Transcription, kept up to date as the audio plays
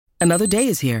Another day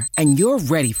is here, and you're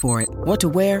ready for it. What to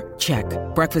wear? Check.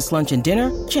 Breakfast, lunch, and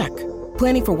dinner? Check.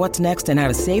 Planning for what's next and how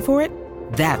to save for it?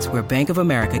 That's where Bank of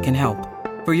America can help.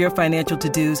 For your financial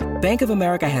to-dos, Bank of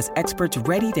America has experts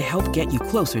ready to help get you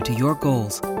closer to your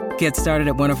goals. Get started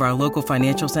at one of our local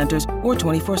financial centers or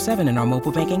 24/7 in our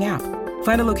mobile banking app.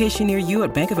 Find a location near you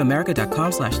at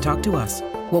bankofamerica.com/talktous.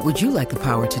 What would you like the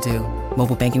power to do?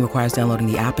 Mobile banking requires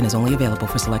downloading the app and is only available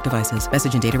for select devices.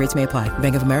 Message and data rates may apply.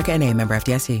 Bank of America N.A., member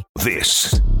FDIC.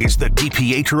 This is the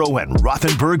DiPietro and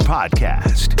Rothenberg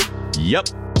podcast. Yep.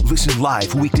 Listen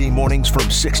live weekday mornings from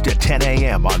 6 to 10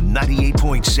 a.m. on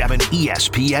 98.7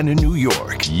 ESPN in New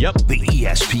York. Yep. The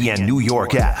ESPN New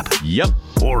York app. Yep.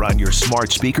 Or on your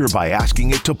smart speaker by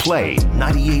asking it to play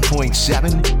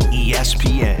 98.7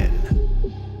 ESPN.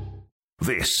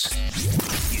 This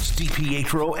is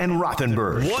DiPietro and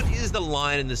Rothenberg. What is the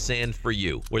line in the sand for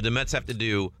you where the Mets have to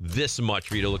do this much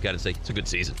for you to look at it and say, it's a good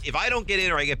season? If I don't get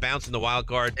in or I get bounced in the wild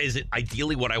card, is it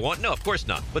ideally what I want? No, of course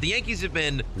not. But the Yankees have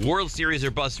been World Series or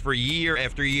bust for year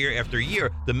after year after year.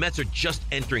 The Mets are just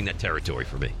entering that territory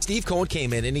for me. Steve Cohen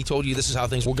came in and he told you this is how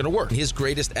things were going to work. His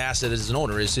greatest asset as an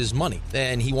owner is his money.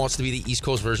 And he wants to be the East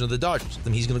Coast version of the Dodgers.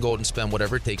 And he's going to go out and spend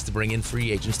whatever it takes to bring in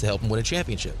free agents to help him win a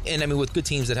championship. And I mean, with good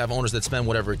teams that have owners that spend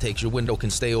whatever it takes, your window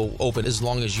can stay open as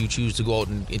long as you choose to go out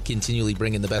and continually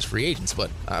bring in the best free agents.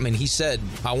 But, I mean, he said,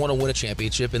 I want to win a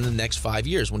championship in the next 5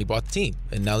 years when he bought the team.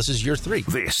 And now this is year 3.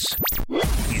 This is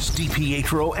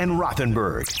DiPietro and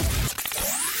Rothenberg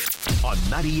on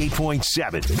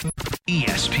 98.7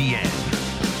 ESPN.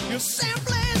 You're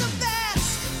simply the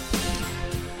best.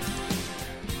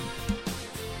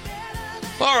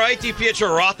 All right,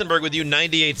 DiPietro Rothenberg with you,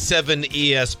 98.7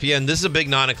 ESPN. This is a big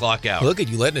 9 o'clock hour. Look at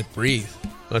you letting it breathe.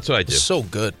 That's what I do. So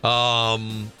good. We're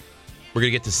going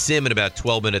to get to Sim in about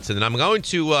 12 minutes, and then I'm going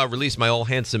to release my all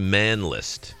handsome man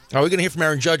list. Are we going to hear from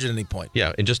Aaron Judge at any point?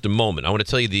 Yeah, in just a moment. I want to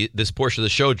tell you this portion of the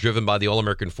show driven by the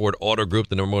All-American Ford Auto Group,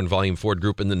 the #1 volume Ford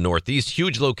group in the Northeast.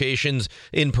 Huge locations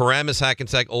in Paramus,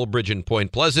 Hackensack, Old Bridge, and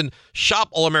Point Pleasant.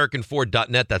 Shop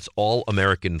allamericanford.net. That's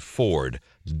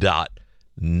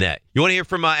allamericanford.net. You want to hear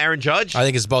from Aaron Judge? I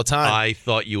think it's about time. I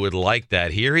thought you would like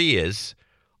that. Here he is.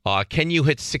 Can you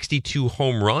hit 62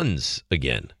 home runs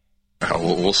again?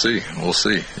 We'll see. We'll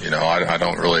see. You know, I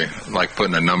don't really like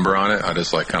putting a number on it. I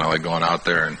just kind of like going out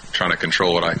there and trying to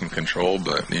control what I can control,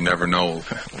 but you never know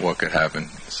what could happen.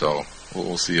 So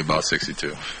we'll see about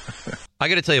 62. I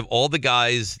got to tell you, of all the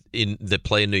guys that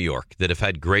play in New York that have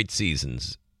had great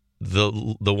seasons,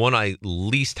 the one I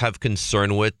least have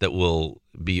concern with that will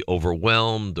be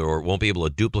overwhelmed or won't be able to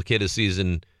duplicate a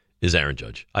season is Aaron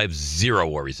Judge. I have zero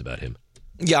worries about him.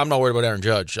 Yeah, I'm not worried about Aaron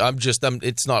Judge.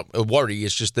 It's not a worry.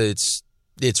 It's just that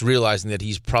it's realizing that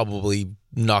he's probably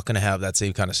not going to have that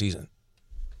same kind of season.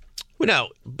 Well, no,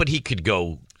 but he could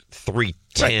go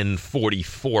 310, right.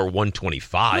 44,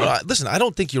 125. No, listen, I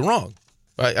don't think you're wrong.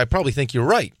 I probably think you're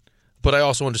right. But I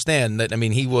also understand that,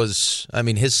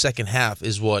 his second half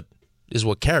is what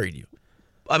carried you.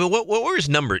 I mean, what were his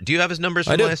numbers? Do you have his numbers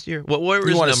from last year? What were his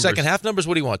numbers? You want his second half numbers?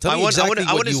 What do you want? Tell me exactly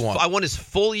what you want. I want his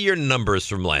full year numbers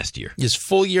from last year. His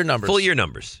full year numbers. Full year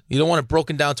numbers. You don't want it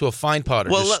broken down to a fine powder.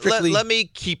 Well, let me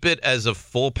keep it as a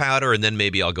full powder, and then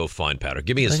maybe I'll go fine powder.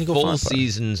 Give me his full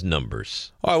season's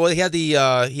numbers. All right. Well, he had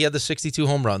the 62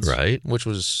 home runs, right? Which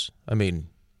was,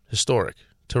 historic,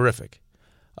 terrific.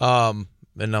 And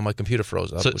now my computer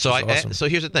froze up. So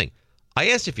here's the thing.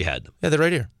 I asked if you had them. Yeah, they're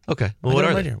right here. Okay. Well, what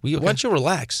are they? Why don't you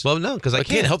relax? Well, no, because I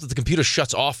can't help that the computer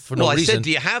shuts off for no reason. I said,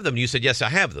 do you have them? You said, yes, I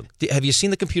have them. Have you seen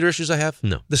the computer issues I have?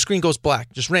 No. The screen goes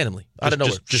black, just randomly, out of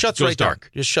nowhere. Just shuts goes right dark.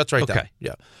 Down. Just shuts right down.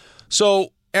 Yeah.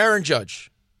 So, Aaron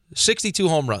Judge, 62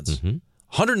 home runs,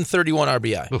 131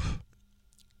 RBI,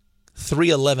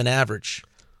 311 average.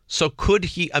 So could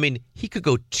he, he could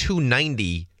go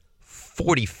 290,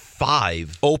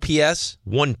 45. OPS?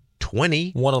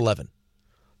 120. 111.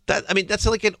 That's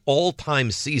like an all-time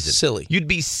season. Silly. You'd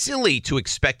be silly to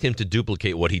expect him to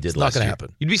duplicate what he did last year. Not going to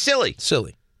happen. You'd be silly.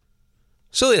 Silly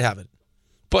to have it.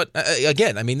 But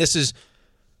again, this is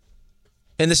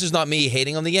not me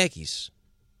hating on the Yankees.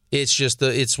 It's just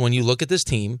it's when you look at this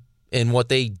team and what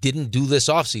they didn't do this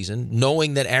offseason,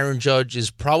 knowing that Aaron Judge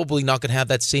is probably not going to have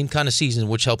that same kind of season,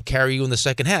 which helped carry you in the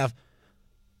second half,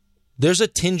 there's a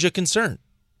tinge of concern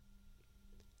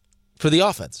for the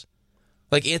offense.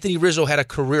 Like Anthony Rizzo had a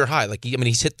career high.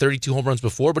 He's hit 32 home runs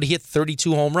before, but he hit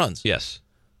 32 home runs. Yes.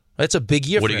 That's a big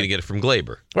year for him. What are you going to get from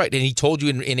Glaber? Right, and he told you,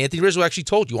 and Anthony Rizzo actually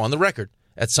told you on the record,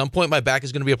 at some point my back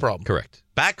is going to be a problem. Correct.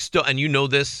 Backs, and you know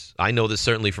this, I know this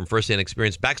certainly from firsthand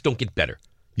experience, backs don't get better.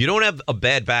 You don't have a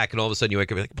bad back and all of a sudden you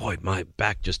wake up and be like, boy, my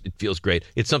back it feels great.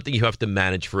 It's something you have to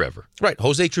manage forever. Right.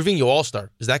 Jose Trevino,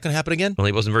 all-star. Is that going to happen again? Well,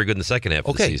 he wasn't very good in the second half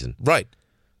of the season. Right.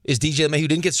 Is DJ LeMahieu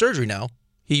didn't get surgery now?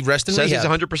 He rested in rehab.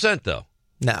 Says he's 100% though.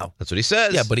 Now. That's what he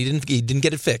says. Yeah, but he didn't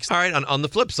get it fixed. All right, on the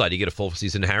flip side, you get a full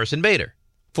season Harrison Bader.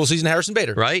 Full season Harrison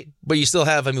Bader. Right. But you still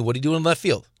have, what are you doing in left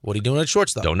field? What are you doing at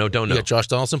shortstop? Don't know. You got Josh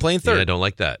Donaldson playing third. Yeah, I don't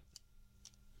like that.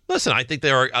 Listen, I think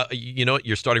there are, you know what?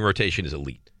 Your starting rotation is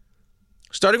elite.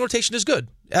 Starting rotation is good.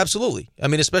 Absolutely.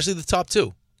 Especially the top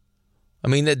two.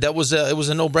 That was it was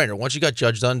a no-brainer. Once you got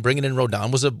Judge done, bringing in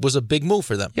Rodon was a big move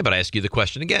for them. Yeah, but I ask you the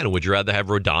question again. Would you rather have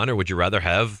Rodon or would you rather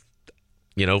have,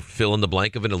 fill in the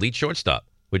blank of an elite shortstop?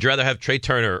 Would you rather have Trey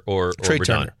Turner or Trey Rodon?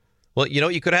 Turner. Well,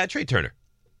 you could have had Trey Turner.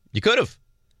 You could have.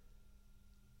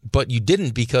 But you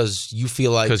didn't because you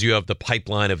feel like... Because you have the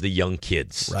pipeline of the young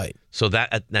kids. Right. So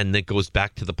and it goes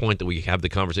back to the point that we have the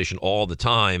conversation all the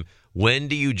time. When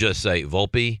do you just say,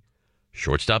 Volpe,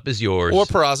 shortstop is yours. Or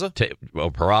Peraza.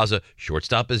 Peraza,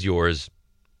 shortstop is yours.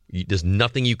 There's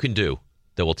nothing you can do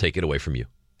that will take it away from you.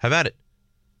 Have at it.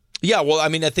 Yeah, well, I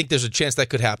think there's a chance that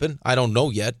could happen. I don't know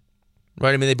yet.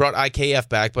 Right? They brought IKF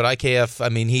back, but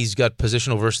IKF, he's got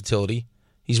positional versatility.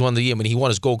 He's won he won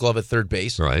his Gold Glove at third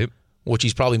base. Right. Which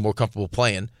he's probably more comfortable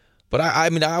playing. But I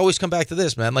always come back to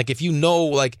this, man. Like, if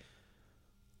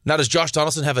now does Josh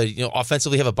Donaldson have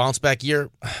offensively have a bounce back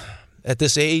year at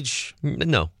this age?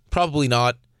 No. Probably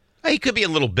not. He could be a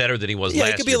little better than he was last year.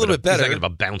 Yeah, he could be a little bit better. He's not going to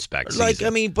have a bounce back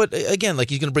season. But again,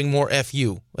 he's going to bring more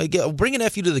FU. Bringing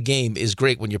FU to the game is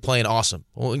great when you're playing awesome.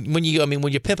 When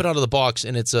you pimp it out of the box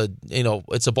and it's a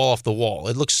ball off the wall,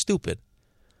 it looks stupid.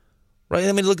 Right?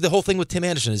 Look, the whole thing with Tim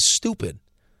Anderson is stupid.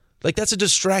 That's a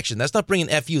distraction. That's not bringing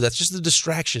FU. That's just a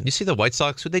distraction. You see the White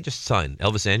Sox? Who'd they just sign?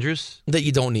 Elvis Andrus? That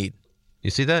you don't need. You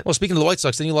see that? Well, speaking of the White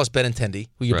Sox, then you lost Benintendi,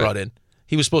 who you brought in.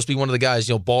 He was supposed to be one of the guys,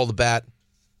 ball to bat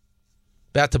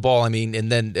to ball,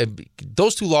 and then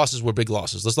those two losses were big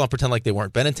losses. Let's not pretend like they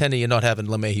weren't. Benintendi and not having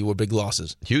LeMahieu were big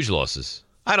losses. Huge losses.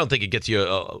 I don't think it gets you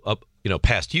up,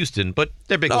 past Houston, but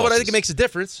they're big losses. No, but I think it makes a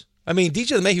difference.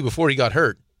 DJ LeMahieu, before he got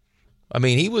hurt,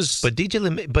 he was...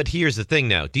 But here's the thing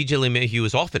now. DJ LeMahieu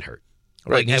is often hurt.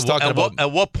 Right.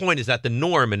 At what point is that the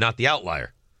norm and not the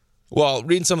outlier? Well,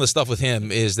 reading some of the stuff with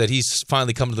him is that he's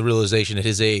finally come to the realization at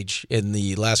his age in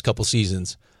the last couple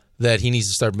seasons that he needs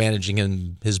to start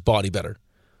managing his body better.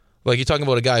 You're talking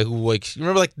about a guy who, you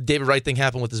remember the David Wright thing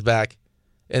happened with his back,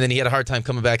 and then he had a hard time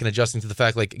coming back and adjusting to the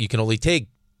fact you can only take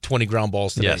 20 ground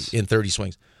balls today in 30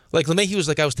 swings. LeMahieu was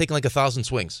I was taking 1,000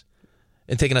 swings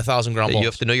and taking 1,000 ground balls. You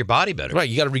have to know your body better. Right,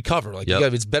 you got to recover.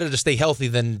 It's better to stay healthy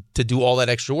than to do all that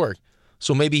extra work.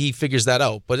 So maybe he figures that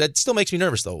out. But that still makes me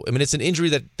nervous, though. It's an injury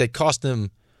that cost him,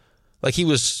 he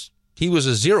was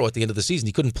a zero at the end of the season.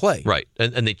 He couldn't play. Right.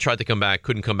 And they tried to come back,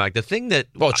 couldn't come back. The thing that...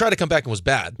 Well, tried to come back and was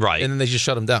bad. Right. And then they just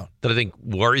shut him down. That I think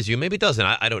worries you. Maybe it doesn't.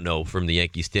 I don't know from the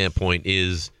Yankee standpoint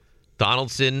is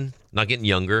Donaldson not getting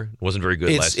younger. Wasn't very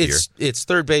good last year. It's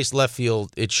third base, left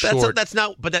field. It's short. That's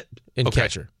not... But that... And okay.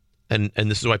 catcher. And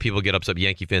this is why people get upset.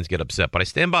 Yankee fans get upset. But I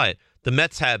stand by it. The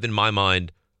Mets have, in my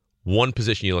mind, one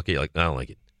position you look at, you're like, I don't like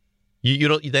it.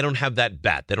 They don't have that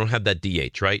bat. They don't have that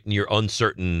DH, right? And you're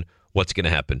uncertain what's going to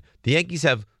happen. The Yankees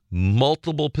have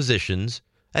multiple positions.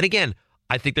 And again,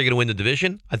 I think they're going to win the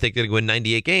division. I think they're going to win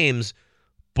 98 games.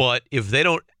 But if they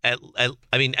don't, at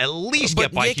least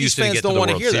get by Yankees Houston and get to the World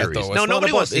Series. That, though. No,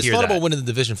 nobody wants to hear that. It's not about winning the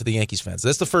division for the Yankees fans.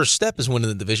 That's the first step is winning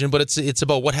the division, but it's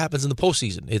about what happens in the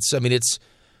postseason.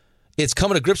 It's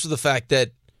coming to grips with the fact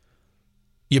that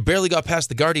you barely got past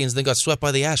the Guardians, then got swept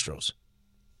by the Astros.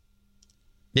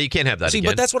 Yeah, you can't have that again.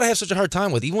 But that's what I have such a hard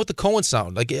time with, even with the Cohen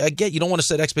sound. I get you don't want to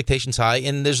set expectations high,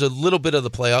 and there's a little bit of the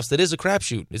playoffs that is a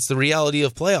crapshoot. It's the reality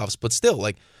of playoffs, but still,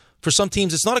 for some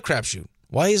teams, it's not a crapshoot.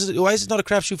 Why is it not a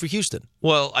crapshoot for Houston?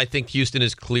 Well, I think Houston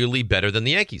is clearly better than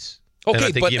the Yankees. Okay, and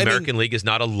I think the American League is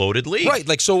not a loaded league. Right, in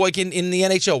the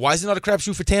NHL, why is it not a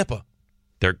crapshoot for Tampa?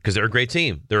 Because they're a great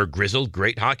team. They're a grizzled,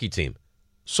 great hockey team.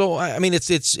 So,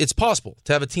 it's possible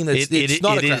to have a team that's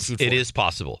not a crapshoot for. It is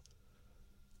possible.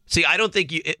 See, I don't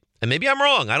think and maybe I'm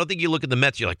wrong. I don't think you look at the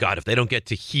Mets, you're like, God, if they don't get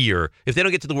to here, if they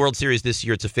don't get to the World Series this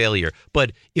year, it's a failure.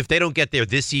 But if they don't get there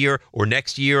this year or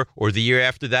next year or the year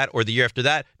after that or the year after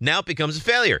that, now it becomes a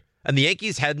failure. And the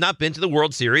Yankees had not been to the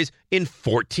World Series in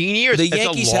 14 years.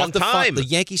 It's a long time. The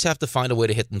Yankees have to find a way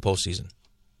to hit in the postseason.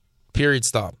 Period.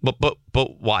 Stop. But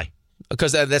why?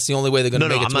 Because that's the only way they're going to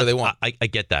make it to where they want. I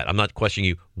get that. I'm not questioning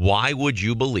you. Why would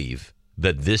you believe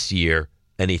that this year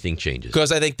anything changes?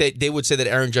 Because I think they would say that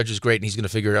Aaron Judge is great and he's going to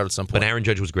figure it out at some point. But Aaron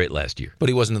Judge was great last year. But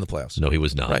he wasn't in the playoffs. No, he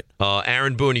was not. Right.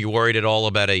 Aaron Boone, are you worried at all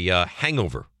about a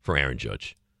hangover for Aaron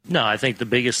Judge? No, I think the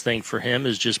biggest thing for him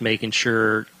is just making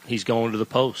sure he's going to the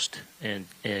post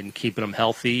and keeping him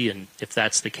healthy. And if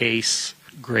that's the case,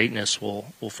 greatness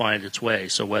will find its way.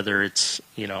 So whether it's,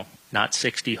 not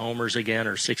 60 homers again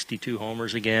or 62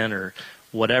 homers again or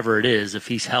whatever it is, if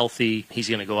he's healthy, he's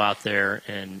going to go out there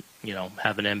and,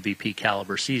 have an MVP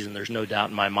caliber season. There's no doubt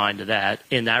in my mind of that.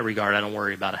 In that regard, I don't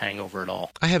worry about a hangover at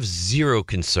all. I have zero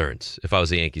concerns if I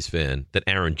was a Yankees fan that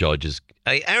Aaron Judge is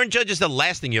the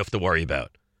last thing you have to worry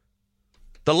about.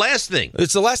 The last thing.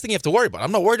 It's the last thing you have to worry about.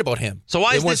 I'm not worried about him. So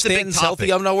why is when this the big Stanton's topic?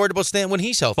 healthy, I'm not worried about Stanton when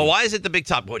he's healthy. But why is it the big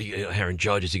top? Aaron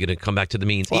Judge, is he going to come back to the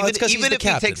means? Well, even if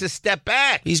he takes a step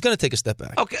back. He's going to take a step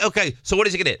back. Okay. So what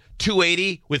is he going to hit?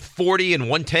 280 with 40 and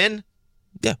 110?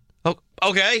 Yeah. Oh,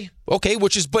 okay. Okay,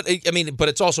 but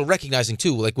it's also recognizing,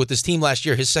 too, like with this team last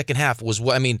year, his second half was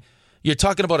what, you're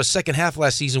talking about a second half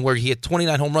last season where he hit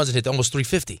 29 home runs and hit almost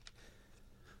 350.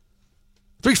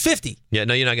 350. Yeah,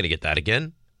 no, you're not going to get that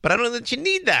again. But I don't know that you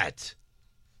need that.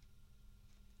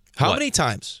 How many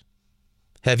times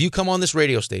have you come on this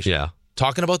radio station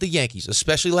talking about the Yankees,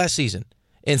 especially last season,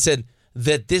 and said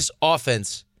that this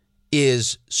offense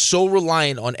is so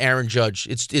reliant on Aaron Judge,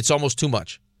 it's almost too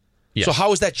much? Yes. So how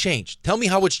has that changed? Tell me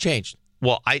how it's changed.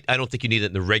 Well, I don't think you need it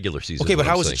in the regular season. Okay, but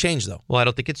how has it changed, though? Well, I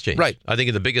don't think it's changed. Right. I think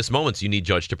in the biggest moments, you need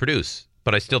Judge to produce.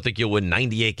 But I still think you'll win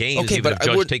 98 games even if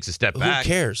Judge takes a step back. Who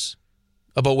cares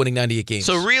about winning 98 games?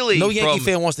 So really, no Yankee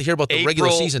fan wants to hear about the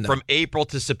regular season now. From April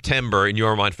to September, in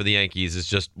your mind, for the Yankees, is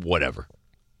just whatever.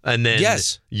 And then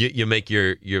you make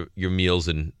your meals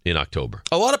in October.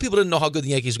 A lot of people didn't know how good the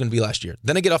Yankees were going to be last year.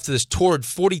 Then they get off to this torrid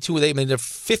 42-8. They're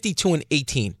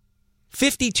 52-18.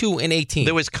 52-18.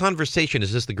 There was conversation,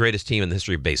 is this the greatest team in the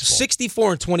history of baseball?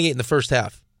 64-28 in the first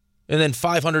half. And then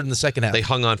 500 in the second half. They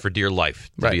hung on for dear life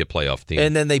to be a playoff team.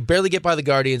 And then they barely get by the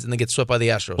Guardians and they get swept by the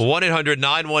Astros.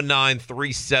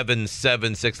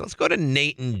 1-800-919-3776. Let's go to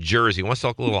Nate in Jersey. He wants to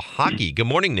talk a little hockey. Good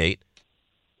morning, Nate.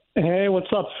 Hey,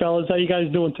 what's up, fellas? How you guys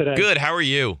doing today? Good. How are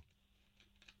you?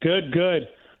 Good.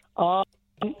 I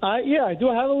do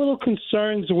have a little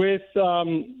concerns with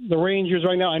the Rangers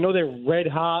right now. I know they're red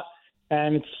hot,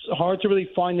 and it's hard to really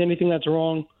find anything that's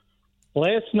wrong.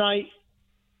 Last night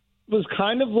was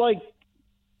kind of like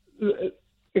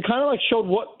showed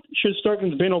what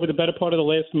Shesterkin's been over the better part of the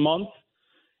last month,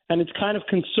 and it's kind of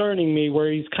concerning me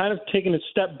where he's kind of taking a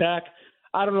step back.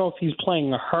 I don't know if he's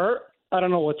playing hurt. I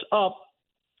don't know what's up,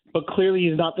 but clearly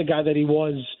he's not the guy that he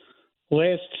was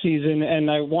last season, and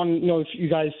I want to know if you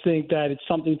guys think that it's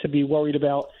something to be worried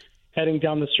about heading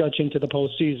down the stretch into the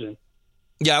postseason.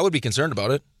 Yeah, I would be concerned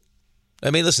about it. I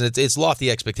mean, listen, it's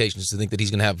lofty expectations to think that he's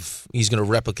going to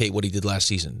replicate what he did last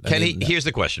season. Here's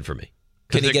the question for me.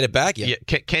 Can he get it back? Yeah.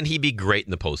 Can he be great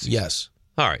in the postseason? Yes.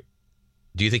 All right.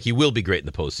 Do you think he will be great in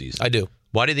the postseason? I do.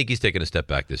 Why do you think he's taking a step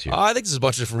back this year? I think there's a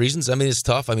bunch of different reasons. I mean, it's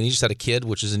tough. I mean, he just had a kid,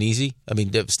 which isn't easy. I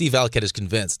mean, Steve Alkett is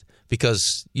convinced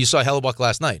because you saw Hellebuck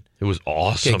last night. It was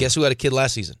awesome. Okay, guess who had a kid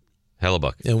last season?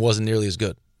 Hellebuck. And wasn't nearly as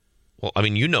good. Well, I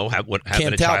mean, you know what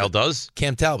having a child does.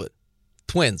 Cam Talbot.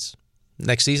 Twins.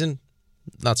 Next season,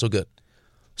 not so good.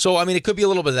 So, I mean, it could be a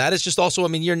little bit of that. It's just also, I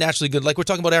mean, you're naturally good. Like we're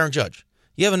talking about Aaron Judge.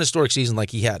 You have an historic season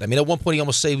like he had. I mean, at one point he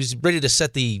almost was ready to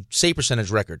set the save percentage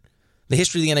record. The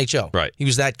history of the NHL. Right. He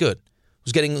was that good. He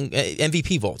was getting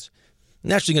MVP votes.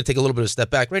 Naturally going to take a little bit of a step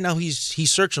back. Right now he's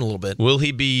searching a little bit. Will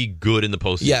he be good in the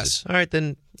postseason? Yes. All right,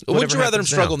 then. Would you rather him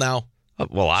struggle now?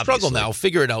 Well, obviously. Struggle now.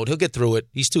 Figure it out. He'll get through it.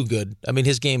 He's too good. I mean,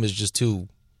 his game is just too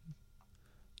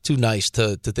nice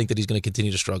to think that he's going to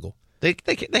continue to struggle. They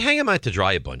hang him out to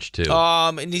dry a bunch, too.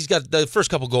 And he's got the first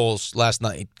couple goals last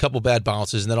night, couple bad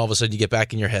bounces, and then all of a sudden you get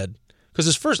back in your head. Because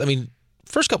his first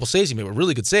couple saves he made were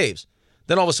really good saves.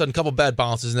 Then all of a sudden, a couple bad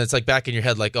bounces, and it's like back in your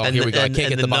head, like, oh, here we go. I can't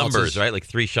get the bounces. Numbers, right? Like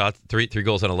 3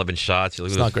 goals on 11 shots.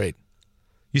 It's not great.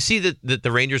 You see that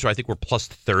the Rangers, I think, were plus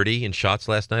 30 in shots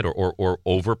last night, or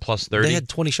over plus 30. They had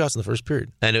 20 shots in the first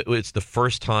period. And it's the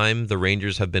first time the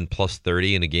Rangers have been plus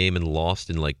 30 in a game and lost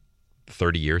in like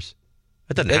 30 years.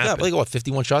 That doesn't happen. They got,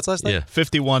 51 shots last night? Yeah.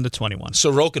 51-21.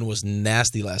 Sorokin was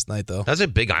nasty last night, though. That was a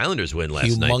big Islanders win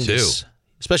last night, too.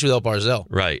 Especially without Barzal.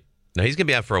 Right. Now, he's going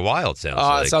to be out for a while, it sounds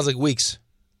like. It sounds like weeks.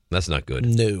 That's not good.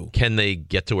 No. Can they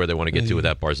get to where they want to get to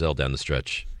without Barzal down the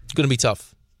stretch? It's going to be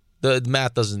tough. The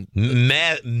math doesn't...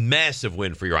 Massive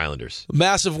win for your Islanders.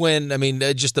 Massive win. I mean,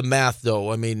 just the math,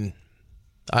 though. I mean,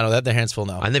 I don't know. They have their hands full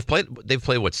now. And they've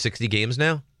played what, 60 games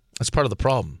now? That's part of the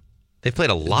problem. They've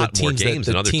played a lot more games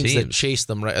than other teams. The teams that chase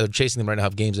them, are chasing them right now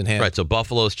have games in hand. Right, so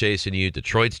Buffalo's chasing you,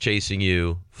 Detroit's chasing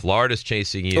you, Florida's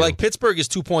chasing you. Like Pittsburgh is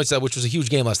 2 points out, which was a huge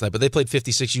game last night, but they played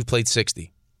 56, you played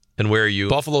 60. And where are you?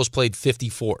 Buffalo's played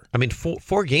 54. I mean,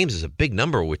 four games is a big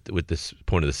number with this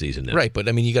point of the season now. Right, but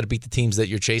I mean, you got to beat the teams that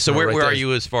you're chasing. So where there. are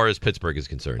you as far as Pittsburgh is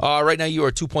concerned? Right now, you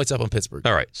are 2 points up on Pittsburgh.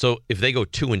 All right. So if they go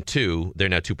 2-2, they're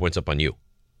now 2 points up on you.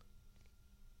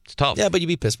 It's tough. Yeah, but you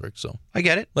beat Pittsburgh, so I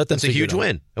get it. Let them It's a figure huge it out.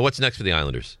 win. And what's next for the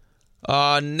Islanders?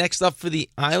 Next up for the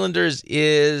Islanders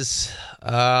is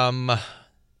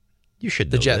You should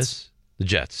know the Jets. this. The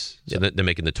Jets. So Yep. they're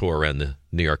making the tour around the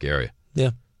New York area.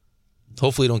 Yeah.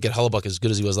 Hopefully, you don't get Hellebuck as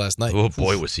good as he was last night. Oh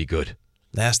boy, was he good!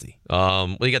 Nasty.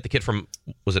 Well, you got the kid from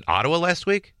was it Ottawa last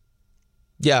week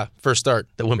Yeah, first start.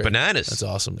 that went Great. bananas. That's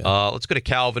awesome. Yeah. Let's go to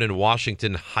Calvin in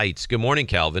Washington Heights. Good morning,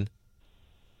 Calvin.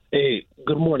 Hey,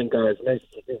 good morning, guys. Nice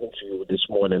to listen to you this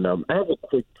morning. I have a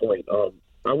quick point.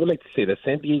 I would like to say that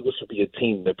San Diego should be a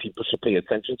team that people should pay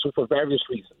attention to for various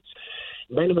reasons.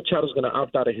 Manny Machado is going to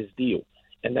opt out of his deal,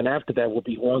 and then after that will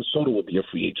be Juan Soto will be a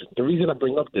free agent. The reason I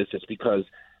bring up this is because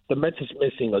the Mets is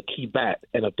missing a key bat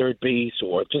and a third base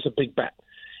or just a big bat.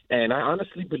 And I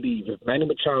honestly believe if Manny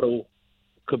Machado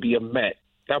could be a Met,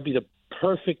 that would be the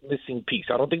perfect missing piece.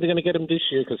 I don't think they're going to get him this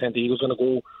year because San Diego's going to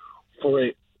go for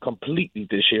it completely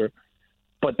this year.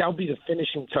 But that would be the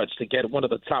finishing touch to get one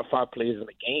of the top 5 players in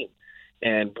the game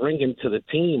and bring him to the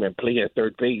team and play at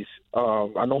third base.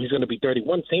 I know he's going to be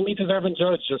 31, same age as Aaron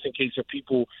Judge, just in case if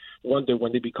people wonder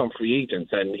when they become free agents.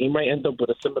 And he might end up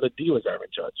with a similar deal as Aaron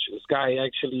Judge. This guy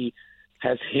actually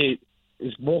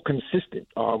is more consistent.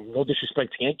 No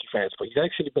disrespect to Yankee fans, but he's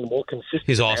actually been more consistent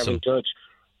He's than awesome. Aaron Judge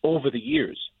over the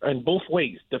years, and both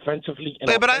ways, defensively and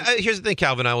But offensively. here's the thing,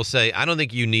 Calvin. I will say I don't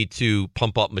think you need to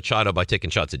pump up Machado by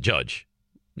taking shots at Judge.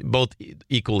 Both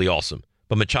equally awesome.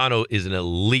 But Machado is an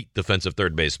elite defensive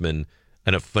third baseman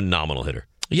and a phenomenal hitter.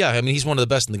 Yeah, I mean, he's one of the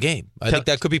best in the game. I think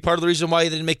that could be part of the reason why he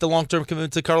didn't make the long-term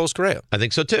commitment to Carlos Correa. I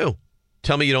think so, too.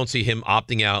 Tell me you don't see him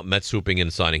opting out, Mets swooping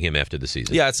and signing him after the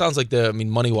season. Yeah, it sounds like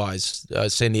money-wise,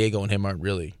 San Diego and him aren't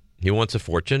really. He wants a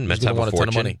fortune. Mets gonna have want a a ton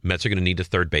of fortune. money. Mets are going to need a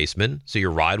third baseman. So you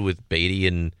ride with Beatty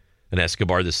and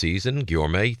Escobar this season.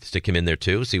 Guillorme, stick him in there,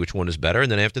 too. See which one is better.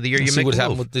 And then after the year, you see make what's a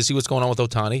happening move. see what's going on with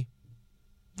Ohtani.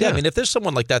 Yeah, I mean, if there's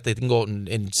someone like that, they can go out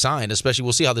and sign, especially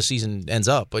we'll see how the season ends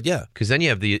up. But yeah. Because then you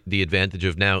have the advantage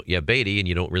of now you have Beatty, and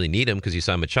you don't really need him because you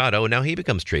signed Machado, and now he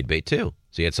becomes trade bait, too.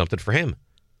 So you had something for him.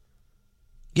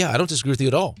 Yeah, I don't disagree with you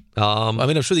at all. I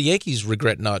mean, I'm sure the Yankees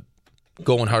regret not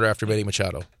going harder after Manny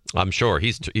Machado. I'm sure.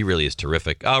 He really is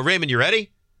terrific. Raymond, you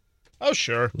ready? Oh,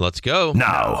 sure. Let's go.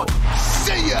 Now,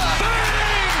 See ya!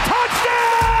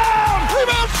 Touchdown!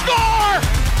 Rebound score!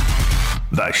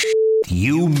 the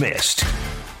you missed.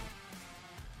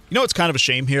 You know, it's kind of a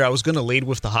shame here. I was going to lead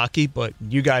with the hockey, but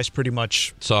you guys pretty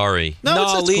much... Sorry.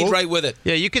 No, it's lead cool. right with it.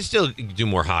 Yeah, you can still do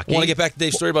more hockey. Want to get back to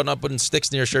Dave's story about not putting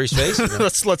sticks near Sherry's face?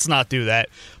 let's not do that.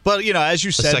 But, you know, as you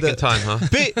a said... second time, huh?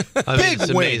 Big, I mean, big it's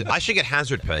win. amazing. I should get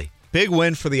hazard pay. Big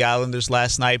win for the Islanders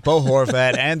last night. Bo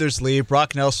Horvat, Anders Lee,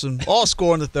 Brock Nelson, all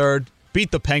score in the third.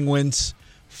 Beat the Penguins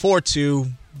 4-2.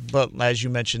 But as you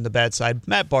mentioned, the bad side,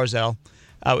 Matt Barzal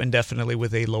out indefinitely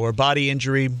with a lower body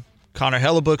injury. Connor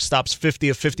Hellebuck stops 50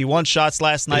 of 51 shots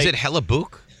last night. Is it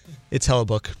Hellebuck? It's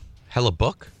Hellebuck.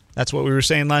 Hellebuck? That's what we were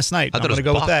saying last night. I I'm thought it going was to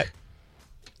go Buck. with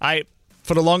that.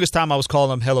 For the longest time, I was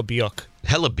calling him Hellebuck.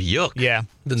 Hellebuck? Yeah.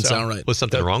 Didn't sound right. Was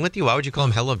something wrong with you? Why would you call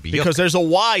him Hellebuck? Because there's a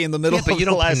Y in the middle yeah, but of you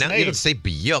the don't last pronounce, name. you don't say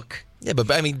Biyuk. Yeah,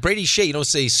 but I mean, Brady Shea, you don't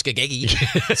say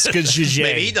Skagegi.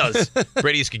 Maybe he does.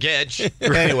 Brady Skagedge.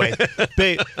 Anyway,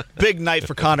 big night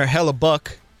for Connor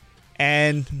Hellebuck,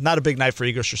 and not a big night for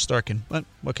Igor Shesterkin. But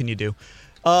what can you do?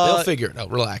 They'll figure it out.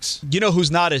 Relax. You know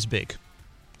who's not as big?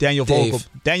 Daniel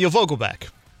Vogelback.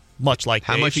 Much like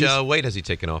How Dave. much He's- weight has he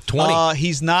taken off? 20.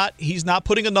 He's not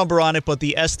putting a number on it, but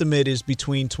the estimate is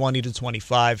between 20 to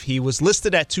 25. He was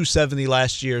listed at 270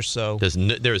 last year, so There's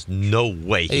no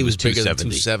way He was bigger than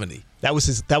 270. 270.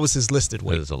 that was his listed That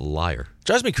weight. is a liar.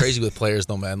 Drives me crazy with players,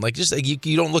 though, man. Like, just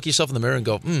you don't look yourself in the mirror and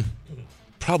go,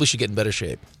 probably should get in better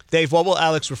shape. Dave, what will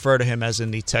Alex refer to him as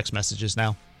in the text messages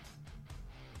now?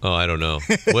 Oh, I don't know.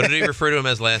 What did he refer to him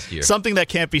as last year? Something that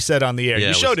can't be said on the air. Yeah,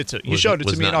 You showed it to me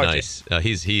and not RJ.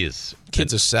 nice. He is.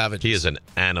 Kids are savage. He is an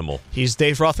animal. He's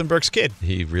Dave Rothenberg's kid.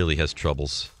 He really has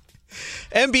troubles.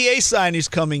 NBA signings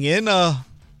coming in.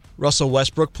 Russell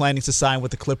Westbrook planning to sign with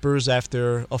the Clippers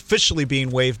after officially being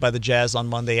waived by the Jazz on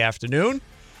Monday afternoon.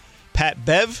 Pat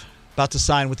Bev about to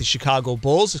sign with the Chicago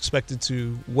Bulls, expected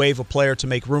to waive a player to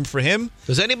make room for him.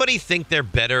 Does anybody think they're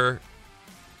better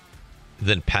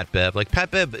than Pat Bev? Like,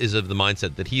 Pat Bev is of the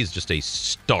mindset that he's just a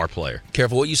star player.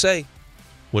 Careful what you say.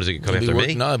 What is it, come He'll be after working-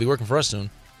 me? No, he'll be working for us soon.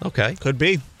 Okay. Could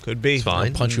be. It's fine.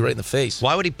 I'll punch you right in the face.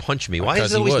 Why would he punch me? Why Because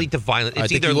does it he always would. lead to violence? I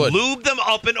It's think either he would. lube them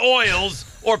up in oils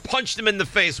or punch them in the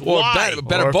face. Or Why?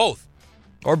 better both.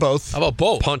 Or both. How about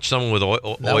both? Punch someone with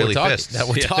Now we're oily talking. fists. Now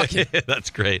we're talking.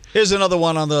 That's great. Here's another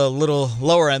one on the little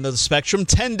lower end of the spectrum.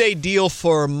 10-day deal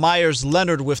for Myers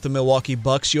Leonard with the Milwaukee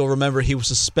Bucks. You'll remember he was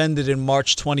suspended in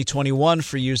March 2021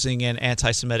 for using an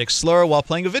anti-Semitic slur while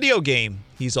playing a video game.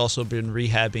 He's also been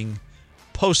rehabbing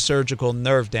post-surgical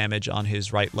nerve damage on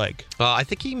his right leg. I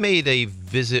think he made a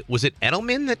visit. Was it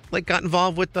Edelman that got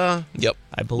involved with Yep.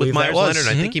 I believe with Myers that was.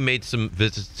 Leonard? I think he made some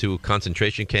visits to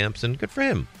concentration camps, and good for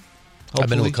him. I've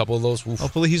been to a couple of those. Oof.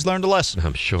 Hopefully he's learned a lesson.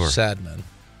 I'm sure. Sad, man.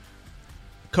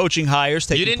 Coaching hires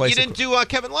taking place. You didn't do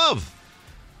Kevin Love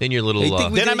in your little. I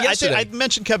think we did I yesterday.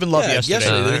 mentioned Kevin Love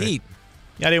yesterday. The Heat.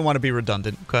 Yeah, I didn't want to be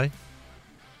redundant. Okay.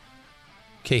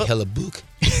 Okay, Hellebuck.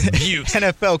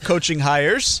 NFL coaching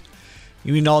hires.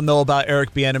 You all know about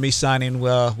Eric Bieniemy signing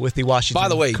with the Washington By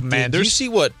the way, Commanders. did you see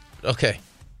what? Okay,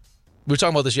 we were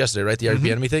talking about this yesterday, right? The Eric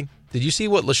Bieniemy thing. Did you see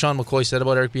what LaShawn McCoy said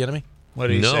about Eric Bieniemy? What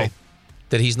did he say?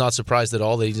 That he's not surprised at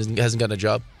all that he hasn't gotten a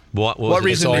job. What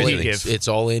reason did he give? It's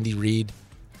all Andy Reid.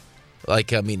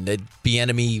 Like, I mean,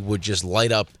 Bieniemy would just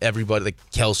light up everybody, like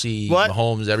Kelsey,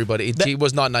 Mahomes, everybody. He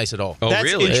was not nice at all. Oh, That's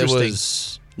really? interesting. It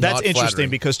was That's not interesting flattering.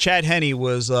 because Chad Henne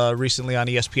was recently on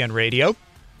ESPN Radio,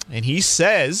 and he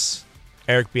says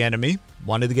Eric Bieniemy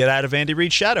wanted to get out of Andy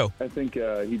Reid's shadow. I think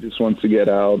he just wants to get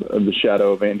out of the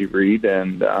shadow of Andy Reid,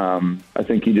 and I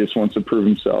think he just wants to prove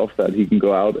himself that he can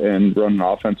go out and run an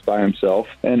offense by himself,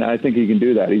 and I think he can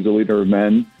do that. He's a leader of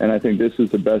men, and I think this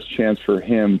is the best chance for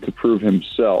him to prove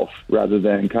himself rather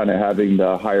than kind of having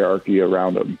the hierarchy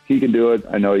around him. He can do it.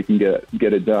 I know he can get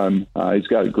it done. He's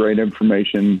got great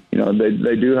information. You know,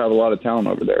 they do have a lot of talent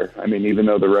over there. I mean, even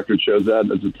though the record shows that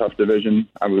it's a tough division,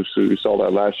 obviously we saw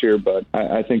that last year, but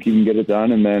I think he can get it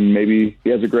done, and then maybe he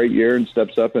has a great year and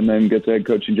steps up and then gets a head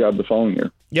coaching job the following year.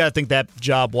 Yeah, I think that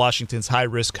job, Washington's high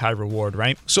risk, high reward,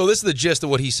 right? So this is the gist of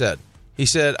what he said. He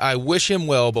said, I wish him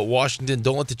well, but Washington,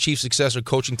 don't let the Chiefs' success or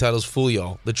coaching titles fool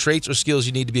y'all. The traits or skills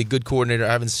you need to be a good coordinator,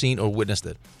 I haven't seen or witnessed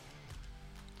it.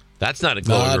 That's not a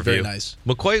glowing review. Very nice.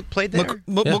 McCoy played there?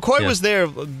 McCoy was there,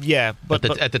 yeah.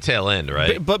 But at the tail end,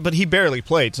 right? But he barely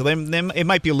played, so it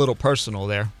might be a little personal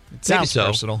there. It sounds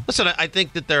personal. Listen, I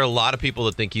think that there are a lot of people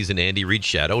that think he's an Andy Reid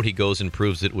shadow. He goes and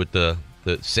proves it with the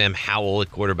Sam Howell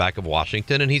at quarterback of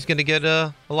Washington, and he's going to get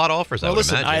a lot of offers, well,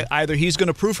 listen, either he's going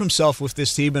to prove himself with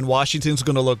this team, and Washington's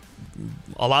going to look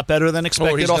a lot better than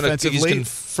expected offensively.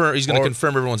 He's going to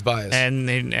confirm everyone's bias. And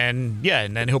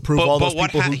then he'll prove all those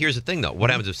people. Here's the thing, though.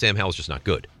 What happens if Sam Howell's just not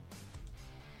good?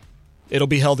 It'll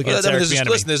be held against Eric Bieniemy.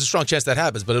 Listen, there's a strong chance that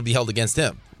happens, but it'll be held against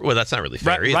him. Well, that's not really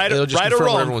fair. Right They'll just confirm or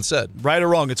wrong, what everyone said. Right or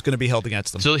wrong, it's going to be held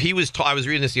against him. So he was. I was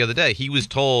reading this the other day. He was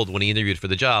told when he interviewed for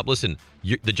the job, listen,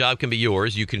 the job can be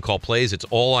yours. You can call plays. It's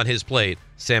all on his plate.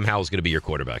 Sam Howell's going to be your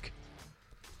quarterback.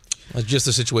 That's just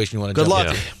the situation you want to Good luck.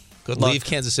 Yeah. Good luck. Leave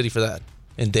Kansas City for that.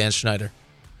 And Dan Schneider.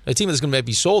 A team that's going to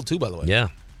be sold, too, by the way. Yeah.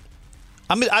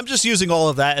 I'm just using all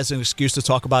of that as an excuse to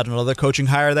talk about another coaching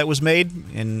hire that was made,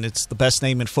 and it's the best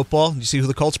name in football. You see who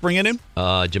the Colts bringing in?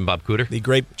 Jim Bob Cooter. The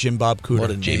great Jim Bob Cooter. What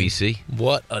a name. JBC.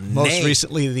 What a name. Most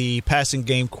recently, the passing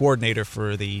game coordinator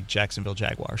for the Jacksonville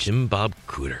Jaguars. Jim Bob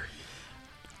Cooter.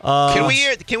 Can we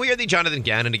hear the Jonathan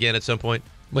Gannon again at some point?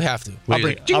 We have to.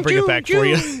 I'll bring it back for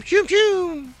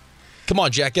you. Come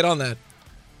on, Jack, get on that.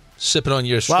 Sipping on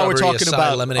your While strawberry we're talking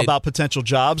acai lemonade. about potential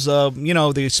jobs,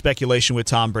 the speculation with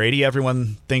Tom Brady,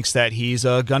 everyone thinks that he's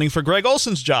gunning for Greg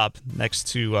Olson's job next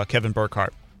to Kevin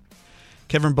Burkhardt.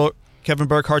 Kevin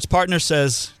Burkhardt's partner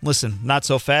says, listen, not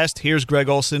so fast. Here's Greg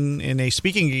Olson in a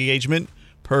speaking engagement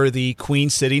per the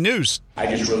Queen City News. I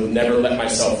just really never let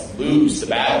myself lose the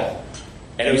battle.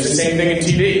 And it was the same thing in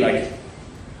TV. Like,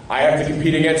 I have to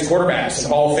compete against quarterbacks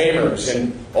and Hall of Famers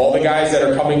and all the guys that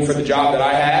are coming for the job that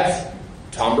I have.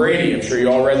 Tom Brady, I'm sure you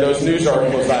all read those news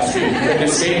articles last week. You couldn't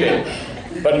escape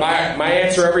it. But my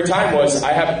answer every time was,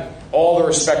 I have all the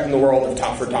respect in the world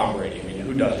for Tom Brady. I mean,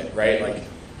 who doesn't, right? Like,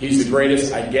 he's the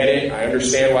greatest. I get it. I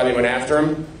understand why they went after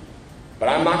him. But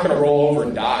I'm not going to roll over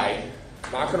and die.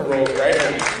 I'm not going to roll,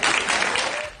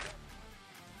 right?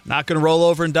 Not going to roll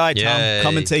over and die, Tom. Yay.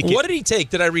 Come and take it. What did he take?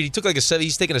 Did I read? He took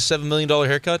he's taking a $7 million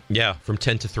haircut? Yeah, from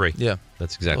 10 to 3. Yeah.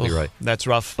 That's exactly right. That's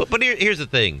rough. But here's the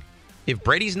thing. If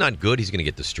Brady's not good, he's going to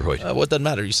get destroyed. What doesn't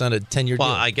matter? You signed a 10-year deal.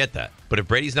 Well, I get that. But if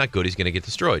Brady's not good, he's going to get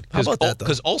destroyed. How about that, though?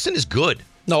 Because Olsen is good.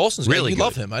 No, Olson's really good. good. You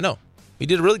love him. I know. He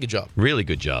did a really good job. Really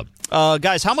good job.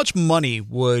 Guys, how much money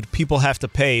would people have to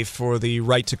pay for the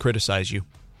right to criticize you?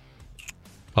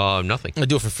 Nothing. I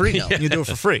do it for free now. You do it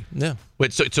for free. Yeah.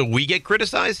 Wait, so we get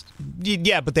criticized?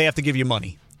 Yeah, but they have to give you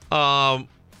money. What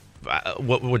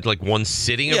would like one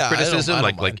sitting of criticism? I don't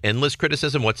mind. Like endless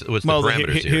criticism? What's the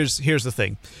parameters here? Here's the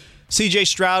thing. C.J.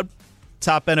 Stroud,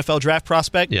 top NFL draft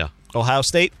prospect. Yeah. Ohio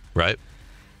State. Right.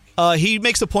 He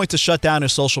makes a point to shut down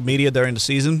his social media during the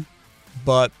season,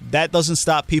 but that doesn't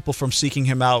stop people from seeking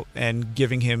him out and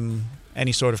giving him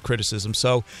any sort of criticism.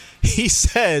 So he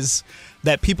says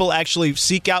that people actually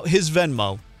seek out his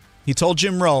Venmo. He told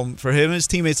Jim Rome, for him and his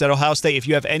teammates at Ohio State, if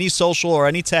you have any social or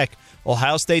any tech,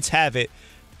 Ohio State's have it.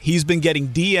 He's been getting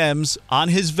DMs on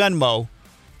his Venmo,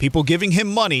 people giving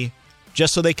him money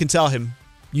just so they can tell him,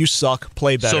 you suck,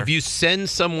 play better. So if you send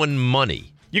someone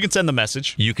money, you can send the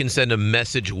message. You can send a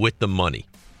message with the money.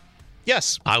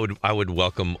 Yes. I would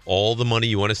welcome all the money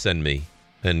you want to send me,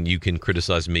 and you can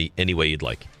criticize me any way you'd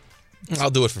like. I'll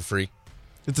do it for free.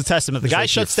 It's a testament. The guy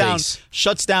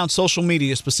shuts down social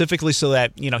media specifically so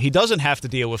that he doesn't have to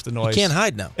deal with the noise. You can't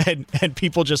hide now. And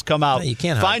people just come out. No, you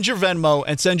can't find your Venmo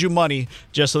and send you money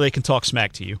just so they can talk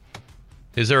smack to you.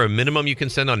 Is there a minimum you can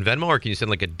send on Venmo, or can you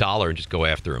send like $1 and just go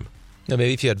after him? No,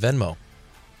 maybe if you had Venmo.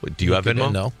 Do you have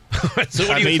Venmo? No. So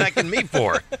what are you attacking me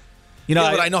for?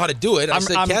 But I know how to do it.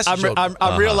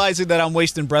 I'm realizing that I'm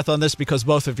wasting breath on this because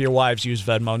both of your wives use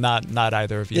Venmo, not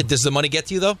either of you. Does the money get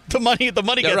to you, though? The money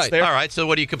gets there. All right, so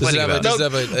what are you complaining about? No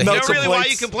really, why are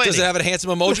you complaining? Does it have a handsome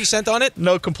emoji sent on it?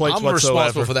 No complaints I'm whatsoever.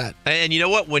 responsible for that. And you know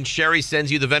what? When Sherry sends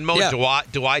you the Venmo,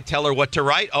 do I tell her what to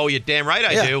write? Oh, you're damn right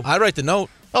I do. I write the note.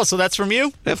 Oh, so that's from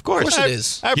you? Of course it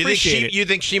is. I appreciate it. You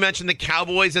think she mentioned the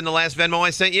Cowboys in the last Venmo I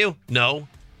sent you? No.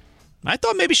 I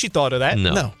thought maybe she thought of that.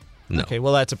 No. Okay,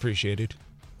 well, that's appreciated.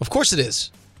 Of course it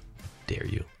is. Dare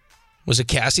you? Was it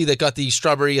Cassie that got the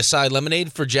strawberry acai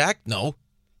lemonade for Jack? No.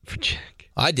 For Jack.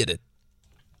 I did it.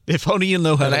 If only you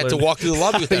know how and I had to walk through the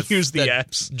lobby with that. Use the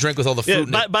apps. Drink with all the fruit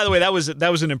in it. By the way, that was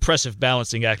an impressive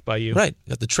balancing act by you. Right.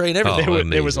 Got the tray and everything.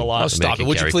 There was a lot. Oh, stop it,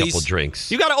 would you please? A couple drinks.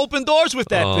 You got to open doors with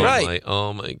that thing. Right.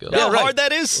 Oh, my God. You know how hard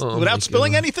that is without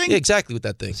spilling anything? Yeah, exactly, with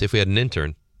that thing. See if we had an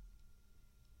intern.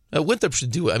 Winthrop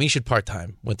should do it. I mean, he should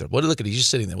part-time. Winthrop. Look at him. He's just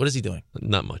sitting there. What is he doing?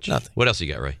 Not much. Nothing. What else you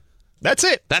got, Ray? That's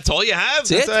it. That's all you have?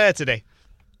 That's it today.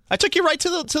 I took you right to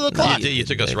the clock. You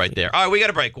took us right there. All right, we got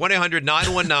a break.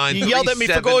 1-800-919-37. You yelled at me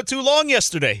for going too long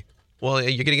yesterday. Well,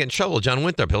 you're going to get in trouble with John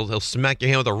Winthrop. He'll smack your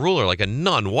hand with a ruler like a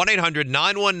nun.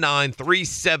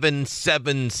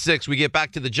 1-800-919-3776. We get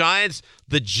back to the Giants,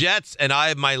 the Jets, and I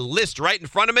have my list right in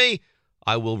front of me.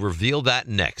 I will reveal that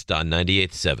next on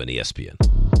 98.7 ESPN.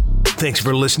 Thanks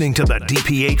for listening to the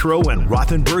DiPietro and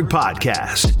Rothenberg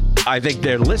podcast. I think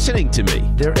they're listening to me.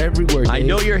 They're everywhere, Dave. I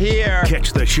know you're here.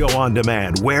 Catch the show on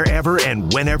demand wherever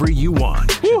and whenever you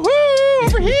want. Woohoo!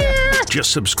 Over here!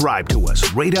 Just subscribe to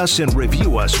us, rate us, and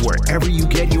review us wherever you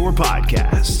get your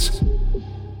podcasts.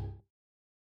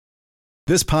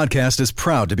 This podcast is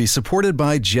proud to be supported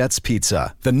by Jets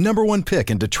Pizza, the #1 pick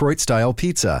in Detroit-style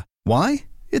pizza. Why?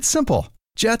 It's simple.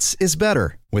 Jets is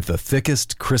better. With the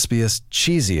thickest, crispiest,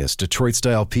 cheesiest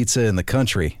Detroit-style pizza in the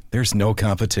country, there's no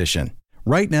competition.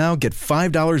 Right now, get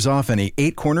 $5 off any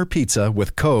 8-corner pizza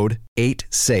with code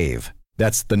 8SAVE.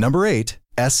 That's the number 8,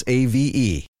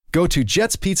 S-A-V-E. Go to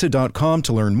jetspizza.com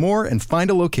to learn more and find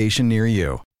a location near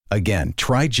you. Again,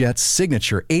 try Jet's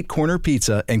signature 8-corner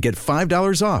pizza and get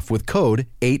 $5 off with code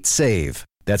 8SAVE.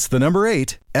 That's the number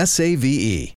 8,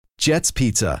 S-A-V-E. Jet's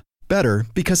Pizza. Better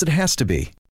because it has to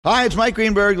be. Hi, it's Mike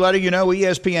Greenberg letting you know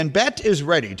ESPN Bet is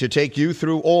ready to take you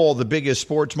through all the biggest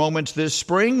sports moments this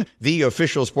spring. The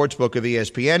official sportsbook of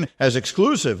ESPN has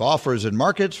exclusive offers and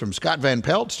markets from Scott Van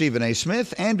Pelt, Stephen A.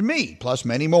 Smith, and me, plus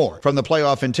many more. From the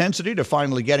playoff intensity to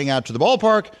finally getting out to the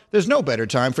ballpark, there's no better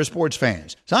time for sports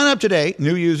fans. Sign up today.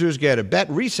 New users get a bet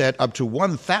reset up to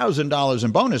 $1,000 in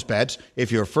bonus bets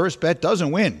if your first bet doesn't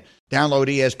win. Download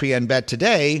ESPN Bet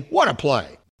today. What a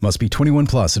play. Must be 21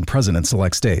 plus and present in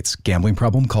select states. Gambling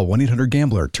problem? Call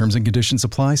 1-800-GAMBLER. Terms and conditions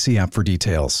apply. See app for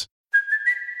details.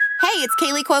 Hey, it's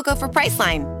Kaylee Cuoco for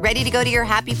Priceline. Ready to go to your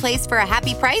happy place for a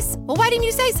happy price? Well, why didn't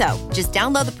you say so? Just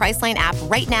download the Priceline app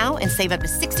right now and save up to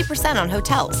 60% on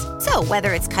hotels. So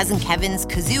whether it's Cousin Kevin's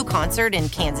Kazoo Concert in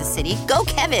Kansas City, go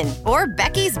Kevin, or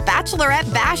Becky's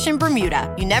Bachelorette Bash in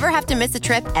Bermuda, you never have to miss a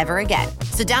trip ever again.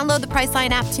 So download the Priceline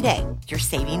app today. Your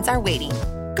savings are waiting.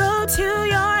 Go to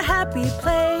your happy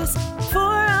place for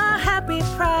a happy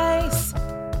price.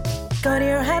 Go to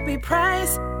your happy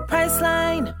price,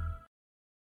 Priceline.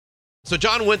 So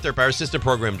John Winthrop, our assistant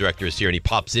program director, is here, and he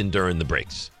pops in during the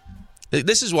breaks.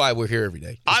 This is why we're here every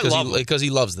day. I love him. Because he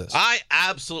loves this. I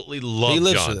absolutely love John. He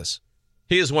lives for this.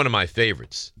 He is one of my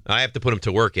favorites. I have to put him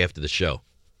to work after the show.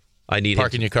 I need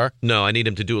Park in your car? No, I need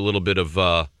him to do a little bit of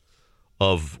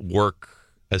work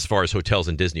as far as hotels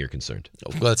and Disney are concerned.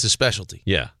 Well, that's his specialty.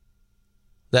 Yeah.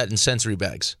 That and sensory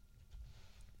bags.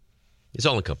 It's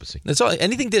all encompassing. It's all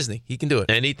anything Disney, he can do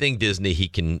it. Anything Disney, he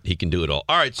can do it all.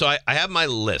 All right, so I have my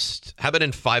list. How about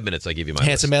in 5 minutes I give you my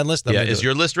Handsome list? man list? Yeah, is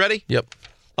your list ready? Yep.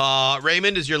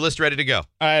 Raymond, is your list ready to go?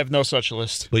 I have no such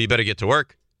list. Well, you better get to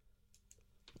work.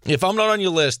 If I'm not on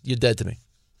your list, you're dead to me.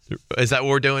 Is that what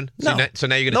we're doing? No. So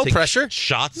now you're going to take pressure.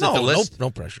 shots at the list? No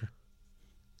pressure.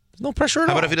 There's no pressure at all.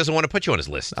 How about if he doesn't want to put you on his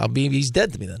list? He's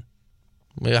dead to me then.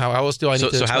 How else do I need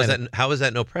to So explain it? how is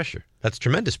that no pressure? That's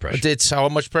tremendous pressure. It's how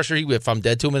much pressure if I'm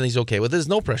dead to him and he's okay with it, there's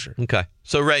no pressure. Okay.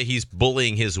 So, Ray, he's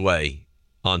bullying his way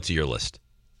onto your list.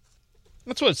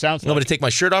 That's what it sounds like. Nobody take my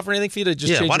shirt off or anything for you to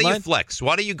just change why your don't you mind? flex?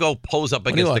 Why don't you go pose up do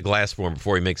you against the want? glass for him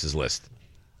before he makes his list?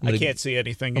 I can't see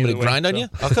anything. I'm going either to grind way, on so. you?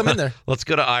 I'll come in there. Let's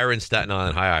go to Ira in Staten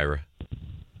Island. Hi, Ira.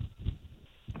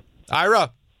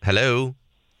 Ira. Hello.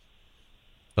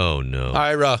 Oh, no.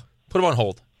 Ira. Put him on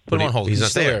hold. Put him on hold. He's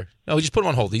not still there. No, we just put him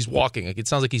on hold. He's walking. It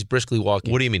sounds like he's briskly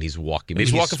walking. What do you mean he's walking?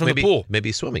 He's walking from the pool. Maybe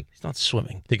he's swimming. He's not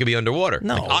swimming. He could be underwater.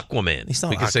 No. Like Aquaman. He's not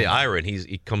We could say Aquaman. Ira and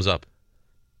he comes up.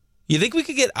 You think we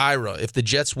could get Ira if the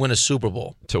Jets win a Super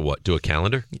Bowl? To what? Do a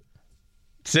calendar?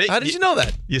 See? How did you know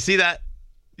that? You see that?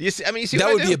 You see that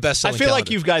what would I be do? a best-selling I feel like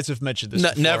calendar. you guys have mentioned this.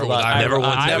 before never about would I. Never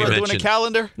once have we Ira doing a mentioned-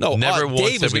 calendar. No, Never once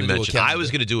Dave have was we going to do a mentioned. I calendar.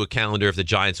 was going to do a calendar if the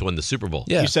Giants won the Super Bowl.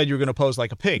 Yeah. You said you were going to pose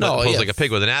like a pig. No, Pose yeah. like a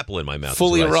pig with an apple in my mouth. is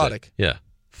Fully what I said. erotic. Yeah.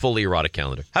 Fully erotic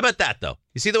calendar. How about that, though?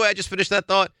 You see the way I just finished that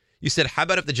thought? You said, how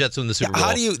about if the Jets win the Super Bowl?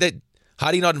 How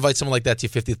do you not invite someone like that to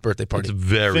your 50th birthday party? It's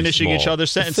very Finishing small. each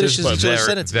other's sentences. Finishes but each other's Very,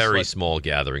 sentences. very small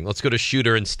gathering. Let's go to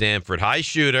Shooter in Stamford. Hi,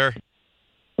 Shooter.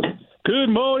 Good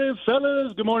morning,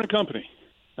 fellas. Good morning, company.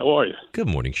 How are you? Good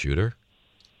morning, Shooter.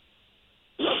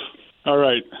 All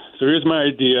right. So here's my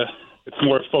idea. It's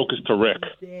more focused to Rick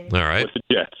All right. with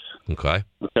the Jets. Okay.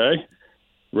 Okay?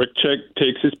 Rick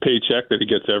takes his paycheck that he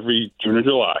gets every June or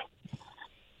July.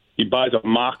 He buys a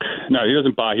he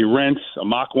doesn't buy. He rents a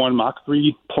Mach 1, Mach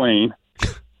 3 plane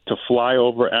to fly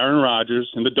over Aaron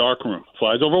Rodgers in the dark room.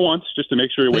 Flies over once just to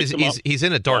make sure he wakes him up. He's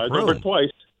in a dark Flies over room. twice.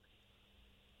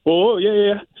 Well,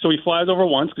 yeah. So he flies over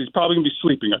once because he's probably going to be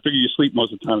sleeping. I figure you sleep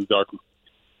most of the time in the dark room.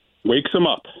 Wakes him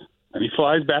up, and he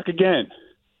flies back again.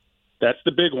 That's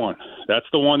the big one. That's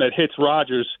the one that hits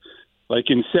Rodgers like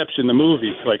Inception, the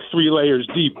movie, like 3 layers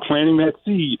deep, planting that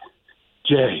seed.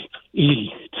 Jets,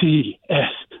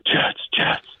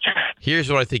 Jets. Here's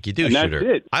what I think you do, And that's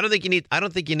Shooter. it. I don't think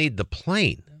you need the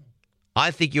plane.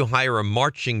 I think you hire a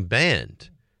marching band,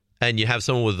 and you have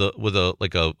someone with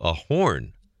a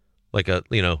horn, like a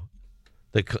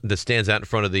that stands out in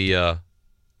front of the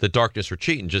darkness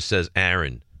retreat and just says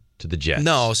Aaron to the Jets.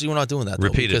 No, see, we're not doing that. Though,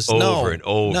 Repeat because, it over and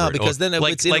over. No, and because over. then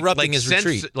it's interrupting his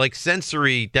retreat. Like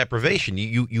sensory deprivation.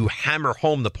 You hammer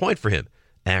home the point for him.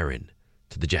 Aaron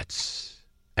to the Jets.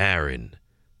 Aaron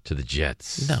to the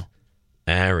Jets. No.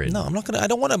 Aaron. No, I'm not going to. I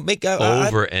don't want to make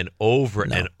over and over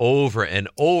and over and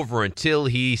over until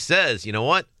he says, you know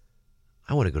what?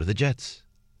 I want to go to the Jets.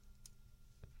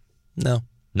 No.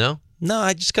 No? No,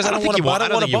 I think you want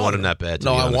him that bad, to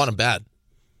No, be I honest. want him bad.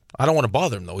 I don't want to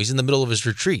bother him, though. He's in the middle of his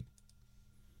retreat.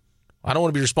 I don't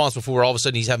want to be responsible for where all of a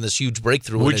sudden he's having this huge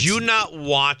breakthrough. and Would it's- you not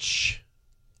watch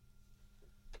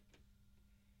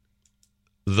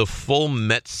the full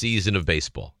Mets season of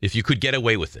baseball if you could get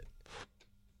away with it?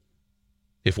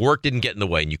 If work didn't get in the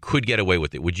way and you could get away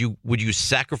with it, would you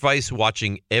sacrifice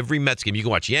watching every Mets game? You can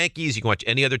watch Yankees, you can watch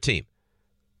any other team.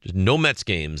 Just no Mets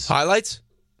games. Highlights?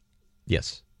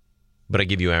 Yes. But I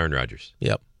give you Aaron Rodgers.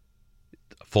 Yep.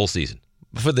 Full season.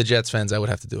 For the Jets fans, I would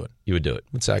have to do it. You would do it.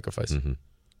 Would sacrifice. Mm-hmm.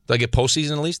 Do I get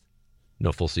postseason at least?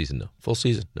 No, full season, no. Full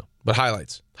season? No. But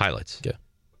highlights? Highlights. Yeah.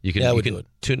 You can, Yeah, I you would can do it.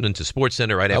 tune into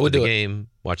SportsCenter right I after would the do it. game,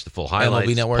 watch the full highlights,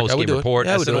 MLB Network. I would post-game do it. report,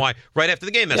 Yeah, I would do SNY, it. right after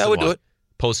the game, SNY. Yeah, I would do it.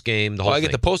 Post-game, the whole I thing.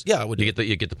 get the post. Yeah, I would do it.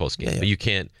 You get the post-game. Yeah, yeah. But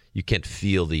you can't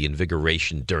feel the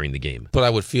invigoration during the game. But I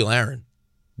would feel Aaron.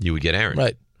 You would get Aaron.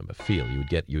 Right. But feel. You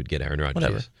would get Aaron Rodgers.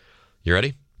 Whatever. Yes. You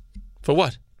ready? For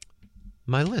what?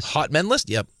 My list. Hot men list?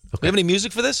 Yep. Okay. We have any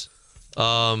music for this?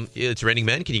 It's Raining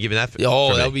Men. Can you give me that? Oh,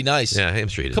 for that me? would be nice. Yeah, I'm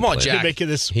sure he didn't Come on, play it. Jack. You're making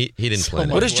this He didn't so plan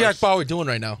it. What is much Jack worse. Bauer doing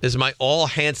right now? This is my all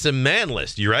handsome man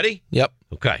list. You ready? Yep.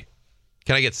 Okay.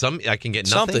 Can I get some? I can get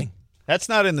nothing. Something. That's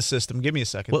not in the system. Give me a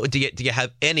second. Well, do you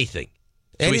have anything?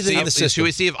 Anything in the system. Should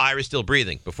we see if Ira's still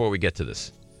breathing before we get to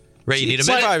this? Ray, you need a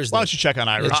See if minute? Ira's Why there. don't you check on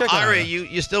Ira? Yeah, check on Ira, Ira.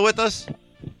 you still with us?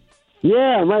 Yeah,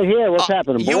 I'm right here. What's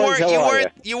happening, You boys?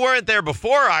 weren't you weren't there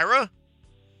before, Ira.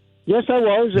 Yes, I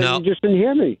was, and No. you just didn't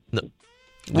hear me. No.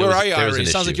 Where are you, There was Ira? an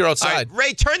It sounds issue. like you're All outside. right,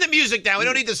 Ray, turn the music down. We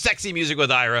don't need the sexy music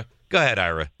with Ira. Go ahead,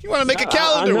 Ira. You want to make a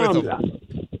calendar with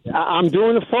him? I'm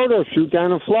doing a photo shoot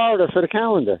down in Florida for the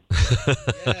calendar.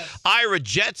 Ira,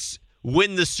 Jets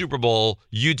win the Super Bowl.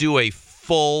 You do a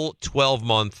full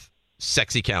 12-month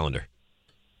sexy calendar.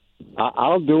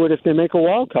 I'll do it if they make a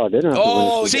wild card. They don't have to win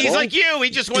Oh, a See, Super he's Bowl. like you. He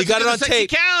just You wants got to it do on the sexy tape.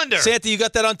 calendar. Santa, you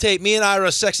got that on tape. Me and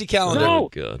Ira, sexy calendar. No.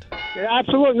 Good. Yeah,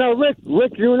 absolutely. No,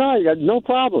 Rick, you and I got no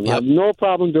problem. I have no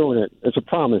problem doing it. It's a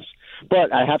promise.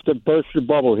 But I have to burst your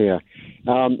bubble here.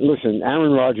 Listen,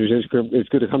 Aaron Rodgers is going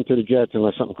to come to the Jets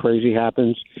unless something crazy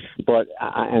happens. But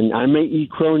I may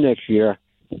eat crow next year.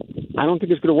 I don't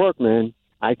think it's going to work, man.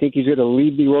 I think he's going to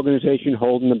leave the organization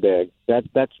holding the bag.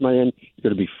 That's my end. It's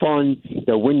going to be fun.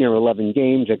 They'll win their 11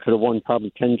 games. They could have won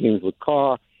probably 10 games with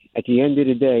Carr. At the end of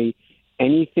the day,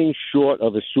 anything short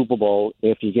of a Super Bowl,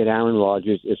 if you get Aaron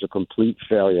Rodgers, is a complete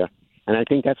failure. And I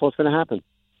think that's what's going to happen.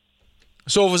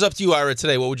 So if it was up to you, Ira,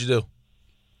 today, what would you do?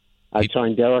 I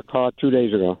signed Derek Carr 2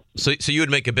 days ago. So you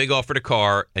would make a big offer to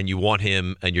Carr, and you want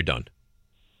him, and you're done.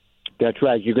 That's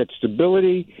right. You get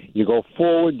stability. You go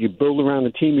forward. You build around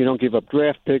the team. You don't give up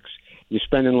draft picks. You're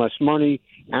spending less money.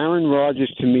 Aaron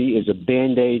Rodgers, to me, is a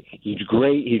Band-Aid. He's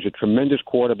great. He's a tremendous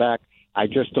quarterback. I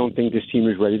just don't think this team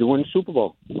is ready to win the Super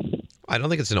Bowl. I don't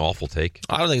think it's an awful take.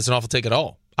 I don't think it's an awful take at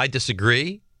all. I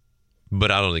disagree,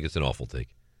 but I don't think it's an awful take.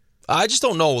 I just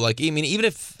don't know. Like, I mean, even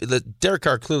if Derek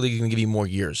Carr clearly going to give you more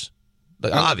years.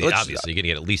 Like, obviously, you're going to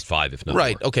get at least 5, if not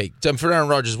right. more. Okay. For Aaron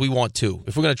Rodgers, we want 2.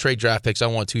 If we're going to trade draft picks, I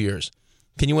want 2 years.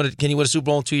 Can you win a Super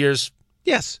Bowl in 2 years?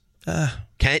 Yes.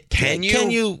 Can you? Can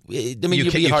you? I mean,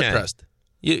 you'd be hard pressed.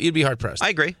 You'd be hard pressed. I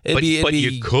agree. But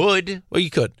you could. Well,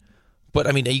 you could. But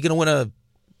I mean, are you going to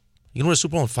win a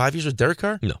Super Bowl in 5 years with Derek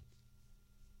Carr?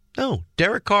 No.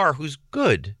 Derek Carr, who's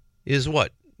good, is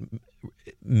what?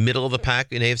 Middle of the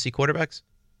pack in AFC quarterbacks?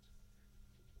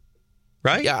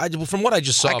 Right? Yeah, from what I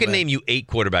just saw, I can name you 8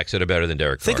 quarterbacks that are better than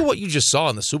Derek Carr. Think of what you just saw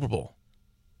in the Super Bowl.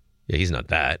 Yeah, he's not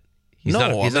that. He's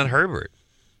not Herbert.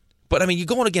 But, I mean, you're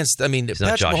going against, Patrick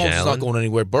Mahomes is not going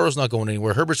anywhere. Burrow's not going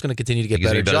anywhere. Herbert's going to continue to get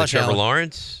better. Josh Allen. Trevor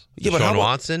Lawrence? Deshaun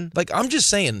Watson? Like, I'm just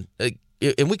saying,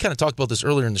 and we kind of talked about this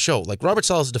earlier in the show, like, Robert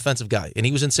Saleh is a defensive guy, and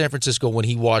he was in San Francisco when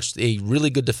he watched a really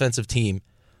good defensive team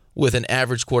with an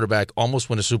average quarterback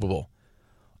almost win a Super Bowl.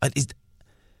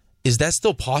 Is that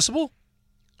still possible?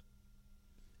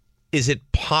 Is it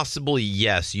possible?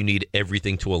 Yes. You need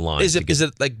everything to align. Is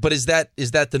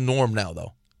that the norm now,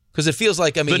 though? Because it feels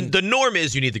like, the norm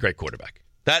is you need the great quarterback.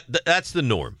 That's the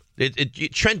norm.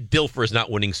 Trent Dilfer is not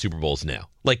winning Super Bowls now.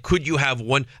 Like, could you have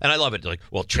one? And I love it. Like,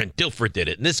 well, Trent Dilfer did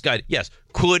it, and this guy, yes,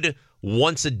 could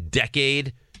once a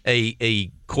decade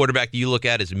a quarterback that you look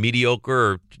at as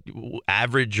mediocre or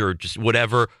average or just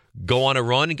whatever go on a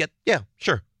run and get? Yeah,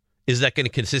 sure. Is that going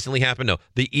to consistently happen? No.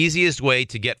 The easiest way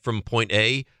to get from point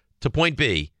A to point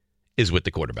B is with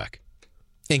the quarterback.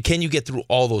 And can you get through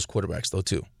all those quarterbacks, though,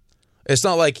 too? It's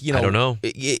not like, I don't know.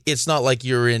 It's not like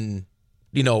you're in,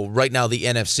 right now the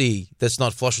NFC that's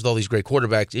not flush with all these great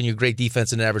quarterbacks, and your great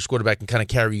defense and an average quarterback can kind of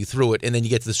carry you through it, and then you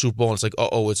get to the Super Bowl and it's like,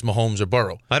 it's Mahomes or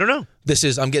Burrow. I don't know.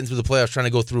 I'm getting through the playoffs trying to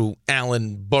go through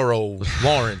Allen, Burrow,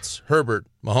 Lawrence, Herbert,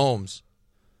 Mahomes,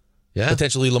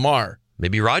 potentially Lamar.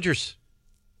 Maybe Rodgers,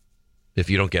 if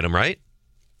you don't get him right.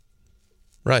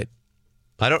 Right.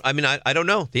 I don't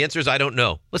know. The answer is I don't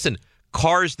know. Listen,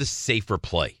 Carr's the safer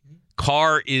play.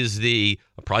 Carr is I'm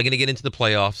probably going to get into the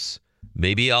playoffs.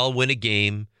 Maybe I'll win a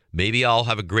game. Maybe I'll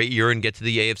have a great year and get to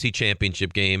the AFC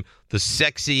Championship game. The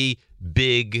sexy,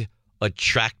 big,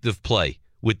 attractive play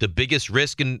with the biggest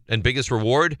risk and biggest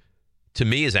reward, to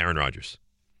me, is Aaron Rodgers.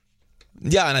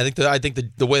 Yeah, and I think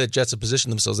the way that Jets have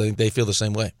positioned themselves, I think they feel the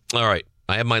same way. All right.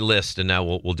 I have my list, and now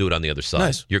we'll do it on the other side.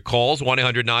 Nice. Your calls,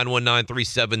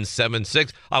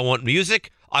 1-800-919-3776. I want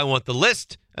music. I want the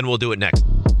list, and we'll do it next.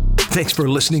 Thanks for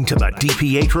listening to the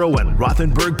DiPietro and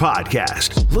Rothenberg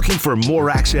podcast. Looking for more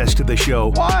access to the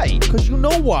show? Why? Because you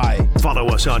know why. Follow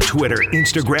us on Twitter,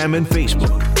 Instagram, and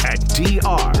Facebook at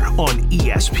DR on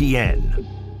ESPN.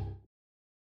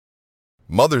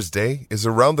 Mother's Day is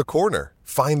around the corner.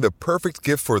 Find the perfect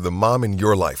gift for the mom in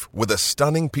your life with a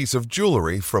stunning piece of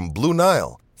jewelry from Blue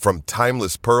Nile. From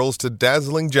timeless pearls to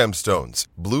dazzling gemstones,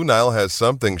 Blue Nile has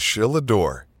something she'll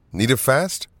adore. Need it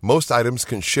fast? Most items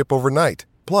can ship overnight.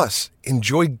 Plus,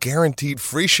 enjoy guaranteed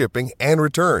free shipping and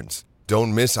returns.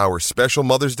 Don't miss our special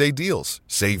Mother's Day deals.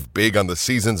 Save big on the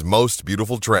season's most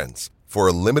beautiful trends. For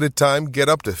a limited time, get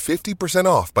up to 50%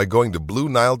 off by going to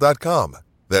BlueNile.com.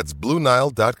 That's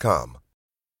BlueNile.com.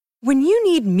 When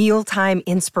you need mealtime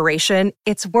inspiration,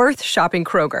 it's worth shopping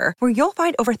Kroger, where you'll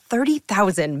find over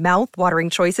 30,000 mouth-watering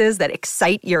choices that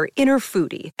excite your inner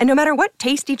foodie. And no matter what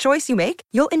tasty choice you make,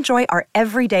 you'll enjoy our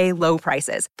everyday low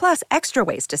prices, plus extra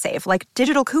ways to save, like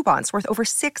digital coupons worth over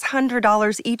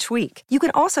 $600 each week. You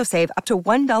can also save up to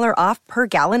 $1 off per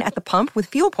gallon at the pump with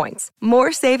fuel points.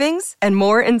 More savings and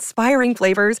more inspiring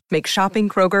flavors make shopping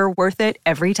Kroger worth it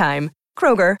every time.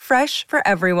 Kroger, fresh for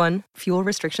everyone. Fuel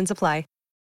restrictions apply.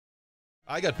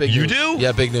 I got big news. You do?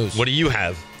 Yeah, big news. What do you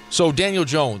have? So Daniel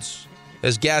Jones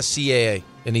has gassed CAA.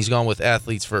 and he's gone with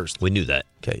athletes first. We knew that.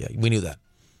 Okay, yeah, we knew that.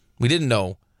 We didn't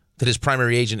know that his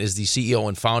primary agent is the CEO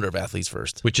and founder of Athletes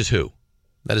First. Which is who?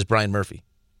 That is Brian Murphy.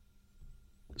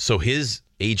 So his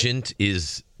agent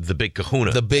is the big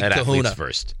kahuna. The big at kahuna. Athletes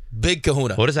First. Big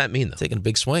kahuna. What does that mean, though? Taking a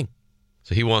big swing.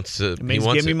 So he wants to. It means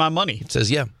give me my money. It says,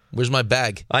 yeah, where's my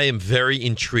bag? I am very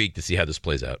intrigued to see how this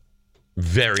plays out.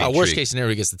 Very intrigued. Worst case scenario,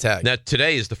 he gets the tag. Now,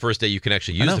 today is the first day you can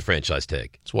actually use the franchise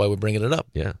tag. That's why we're bringing it up.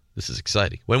 Yeah, this is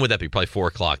exciting. When would that be? Probably 4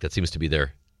 o'clock. That seems to be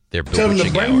their Tell them to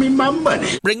bewitching bring hour. me my money.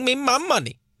 Bring me my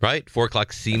money. Right? 4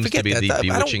 o'clock seems to be the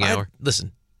bewitching hour.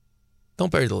 Listen,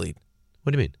 don't bury the lead.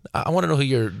 What do you mean? I want to know who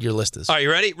your list is. All right,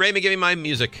 you ready? Raymond, give me my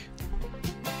music.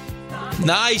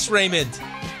 Nice, Raymond.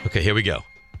 Okay, here we go.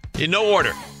 In no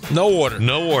order. No order.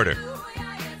 No order.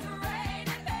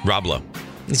 Rob Lowe.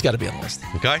 He's got to be on the list.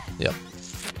 Okay? Yep.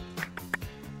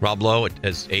 Rob Lowe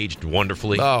has aged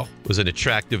wonderfully. Oh. Was an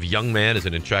attractive young man, is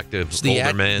an attractive It's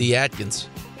older man. The Atkins.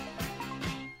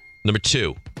 Number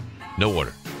 2, no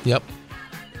order. Yep.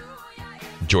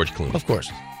 George Clooney. Of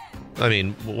course. I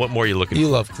mean, what more are you looking for? You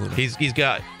love Clooney.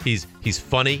 He's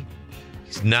funny.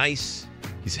 He's nice.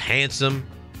 He's handsome.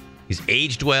 He's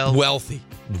aged well. Wealthy.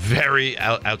 Very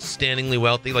outstandingly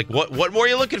wealthy. Like what more are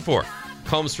you looking for?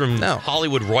 Comes from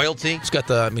Hollywood royalty. He's got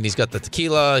the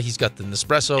tequila. He's got the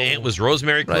Nespresso. Aunt was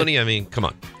Rosemary Clooney. Right. I mean, come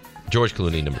on. George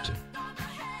Clooney, number 2.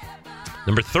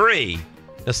 Number 3.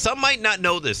 Now, some might not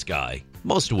know this guy.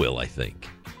 Most will, I think.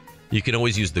 You can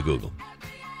always use the Google.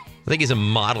 I think he's a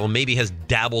model. Maybe has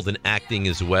dabbled in acting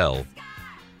as well.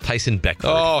 Tyson Beckford.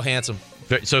 Oh, handsome.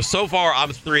 So far,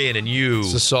 I'm 3 in, and you...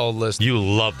 It's a solid list. You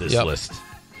love this list.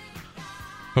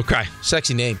 Okay.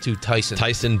 Sexy name, too, Tyson.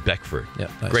 Tyson Beckford.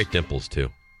 Yeah, nice. Great dimples, too.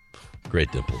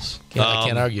 Great dimples. I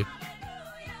can't argue.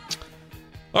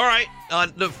 All right.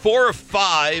 The 4 or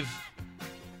 5,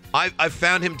 I've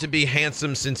found him to be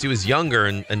handsome since he was younger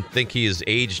and think he has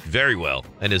aged very well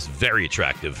and is very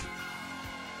attractive.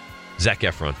 Zac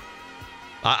Efron.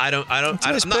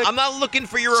 I'm not looking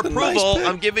for your approval.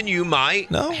 I'm giving you my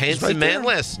handsome man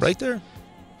list. Right there.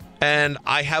 And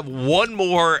I have one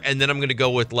more, and then I'm going to go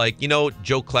with,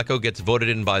 Joe Klecko gets voted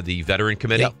in by the veteran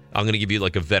committee. Yep. I'm going to give you, a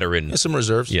veteran. There's some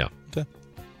reserves. Yeah. Okay.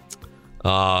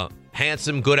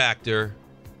 Handsome, good actor,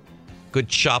 good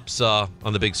chops on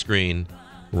the big screen,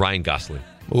 Ryan Gosling.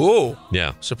 Ooh.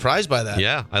 Yeah. Surprised by that.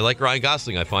 Yeah, I like Ryan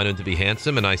Gosling. I find him to be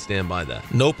handsome, and I stand by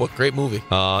that. Notebook, great movie.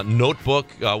 Notebook,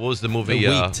 what was the movie?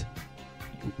 Weeped.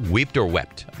 Weeped or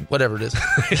wept? Whatever it is.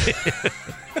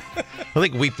 I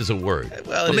think weeped is a word.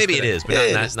 Well, maybe it is, but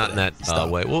not in that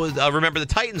way. What was, remember the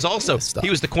Titans also. He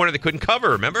was the corner that couldn't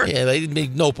cover, remember? Yeah, they didn't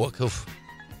make Notebook. Oof.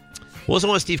 What was the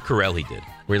one with Steve Carell he did?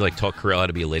 Where he taught Carell how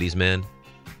to be a ladies' man?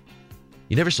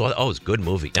 You never saw that? Oh, it's a good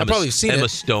movie. I've probably seen it. Emma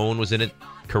Stone was in it.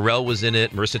 Carell was in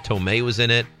it. Marissa Tomei was in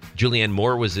it. Julianne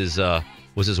Moore was his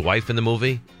wife in the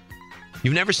movie.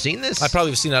 You've never seen this? I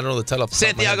probably have seen it. I don't know the title.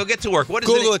 Santiago, get to work. What is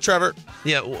Google it, Trevor.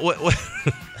 Yeah. What?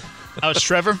 I was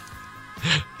Trevor.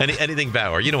 Anything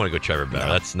Bauer. You don't want to go Trevor Bauer.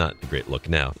 No. That's not a great look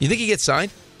now. You think he gets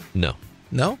signed? No.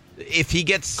 No? If he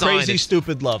gets signed... Crazy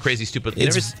Stupid Love. Crazy Stupid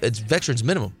Love. It's veterans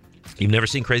minimum. You've never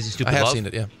seen Crazy Stupid Love? I have seen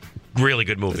it, yeah. Really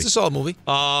good movie. It's a solid movie.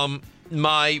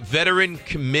 My veteran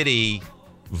committee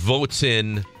votes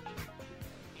in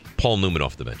Paul Newman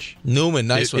off the bench. Newman,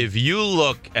 nice one. If you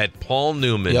look at Paul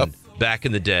Newman back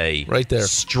in the day... Right there.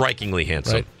 Strikingly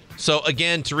handsome. Right. So,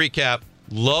 again, to recap,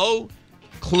 Lowe,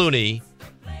 Clooney,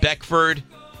 Beckford,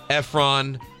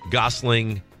 Efron,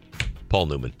 Gosling, Paul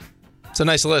Newman. It's a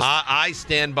nice list. I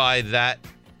stand by that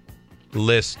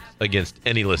list against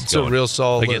any list it's going. It's a real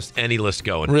solid against list. Any list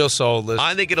going. Real solid list.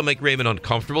 I think it'll make Raymond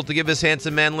uncomfortable to give his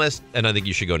handsome man list, and I think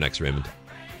you should go next, Raymond.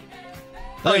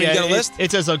 Oh, yeah, you got a list?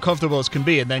 It's as uncomfortable as can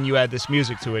be, and then you add this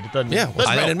music to it. It doesn't. Yeah, what's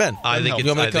men and men? I think you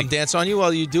want me to come dance on you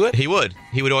while you do it? He would.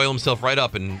 He would oil himself right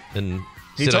up and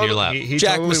sit on your lap.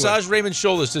 Jack, totally massage Raymond's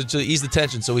shoulders to ease the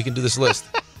tension so we can do this list.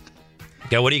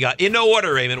 Okay, what do you got? In no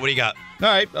order, Raymond. What do you got? All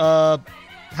right.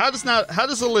 How does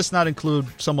the list not include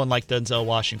someone like Denzel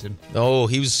Washington? Oh,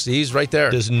 he's right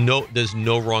there. There's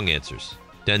no wrong answers.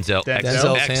 Denzel's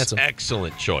handsome.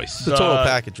 Excellent choice. It's the total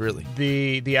package, really.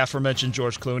 The aforementioned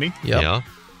George Clooney. Yep. Yeah.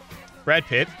 Brad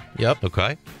Pitt. Yep.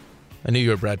 Okay. I knew you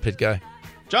were a Brad Pitt guy.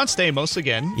 John Stamos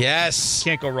again. Yes.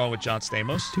 Can't go wrong with John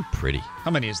Stamos. Too pretty.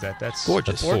 How many is that? That's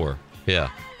gorgeous. That's 4. Yeah.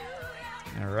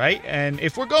 All right. And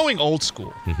if we're going old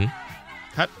school, mm-hmm.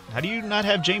 how do you not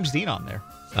have James Dean on there?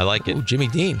 I like it. Ooh, Jimmy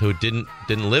Dean, who didn't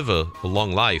live a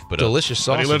long life, but delicious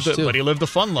sausage too. But he lived a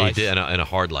fun life. He did, and a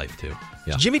hard life too.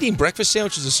 Yeah. Jimmy Dean breakfast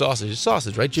sandwich is a sausage. It's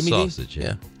sausage, right? Jimmy Dean. Sausage.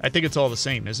 Yeah. I think it's all the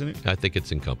same, isn't it? I think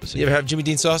it's encompassing. You ever have Jimmy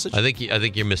Dean sausage? I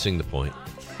think you're missing the point.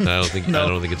 I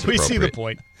don't think it's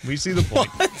appropriate. We see the point.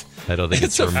 I don't think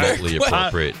it's remotely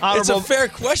appropriate. It's a fair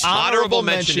question. Honorable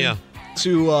mention,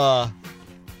 to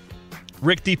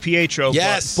Rick DiPietro.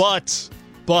 Yes.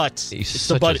 But it's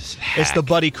the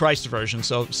Buddy Christ version.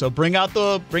 So bring back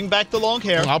the long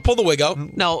hair. I'll pull the wig out.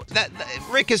 No,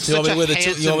 Rick is such a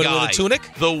handsome you want me guy. with a tunic?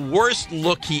 The worst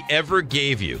look he ever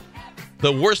gave you.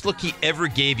 The worst look he ever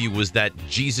gave you was that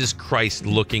Jesus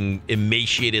Christ-looking,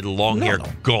 emaciated, long-haired,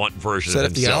 gaunt version of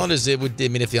If the himself. Islanders, if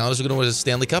the Islanders were going to win a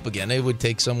Stanley Cup again, they would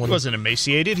take someone. He wasn't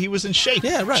emaciated. He was in shape.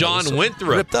 Yeah, right. John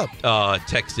Winthrop ripped up.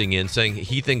 Texting in saying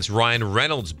he thinks Ryan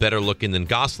Reynolds better looking than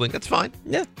Gosling. That's fine.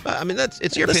 Yeah, I mean it's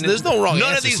your Listen, opinion. there's no wrong None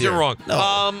of answers these here. are wrong.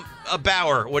 No.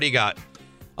 Bauer, what do you got?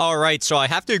 All right, so I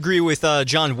have to agree with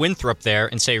John Winthrop there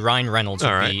and say Ryan Reynolds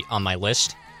would be on my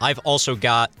list. I've also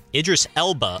got Idris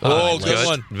Elba on my list. Good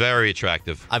one. Very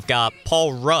attractive. I've got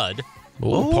Paul Rudd.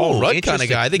 Paul Rudd kind of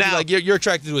guy. I think Now- you're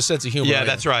attracted to a sense of humor. Yeah, right?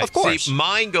 that's right. Of course. See,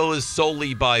 mine goes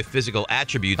solely by physical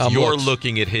attributes. You're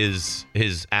looking at his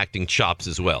acting chops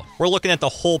as well. We're looking at the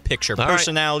whole picture. All right.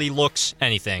 Personality, looks,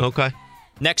 anything. Okay.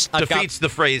 Next, I've Defeats the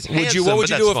phrase What would you but do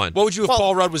that's if fine. What would you do if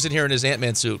Paul Rudd was in here in his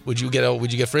Ant-Man suit? Would you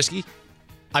get frisky?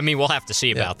 I mean, we'll have to see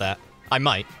about that. I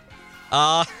might.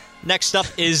 Next up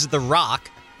is The Rock.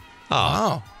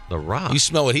 Oh. The Rock. You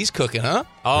smell what he's cooking, huh?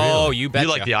 Oh, Really? you betcha. You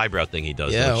like the eyebrow thing he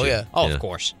does, Yeah, don't oh, you? yeah. Oh, of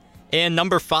course. And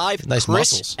number 5, Nice Chris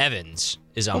muscles. Evans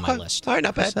is on my list. All right,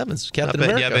 not bad. Evans, Not Captain bad.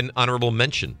 America. You have an honorable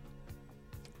mention.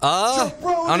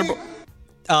 Honorable.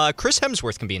 Chris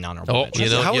Hemsworth can be an honorable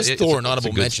mention. How is Thor an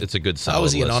honorable mention? It's a good solid How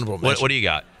is he an list. honorable mention? What do you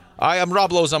got? I'm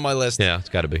Rob Lowe's on my list. Yeah, it's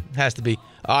got to be. Has to be.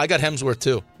 I got Hemsworth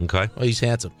too. Okay. Oh, he's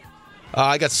handsome.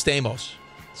 I got Stamos.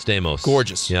 Stamos.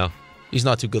 Gorgeous. Yeah. He's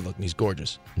not too good looking. He's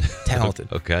gorgeous.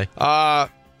 Talented. Okay.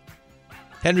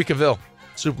 Henry Cavill,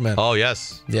 Superman. Oh,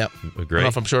 yes. Yeah. I Great. don't know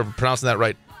if I'm sure I'm pronouncing that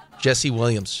right. Jesse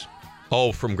Williams.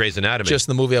 Oh, from Grey's Anatomy. Just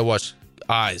in the movie I watched.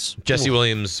 Eyes. Jesse Ooh.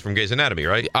 Williams from Grey's Anatomy,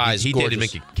 right? Eyes, He dated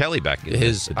gorgeous. Mickey Kelly back in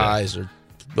His the day. eyes are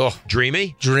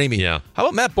Dreamy? dreamy. Yeah. How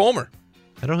about Matt Bomer?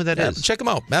 I don't know who that is. Check him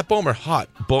out. Matt Bomer, hot.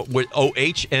 With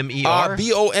O-H-M-E-R?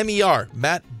 B-O-M-E-R.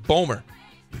 Matt Bomer.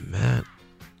 Matt.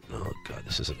 Oh, God,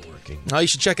 this isn't working. Oh, you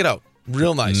should check it out.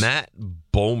 Real nice. Matt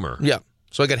Bomer. Yeah.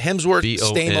 So I got Hemsworth,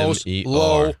 Stamos, B-O-M-E-R.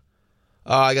 Lowe.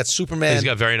 I got Superman. He's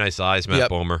got very nice eyes, Matt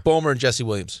Bomer. Bomer and Jesse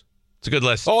Williams. It's a good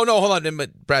list. Oh, no, hold on.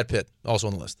 And Brad Pitt, also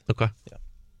on the list. Okay. Yeah.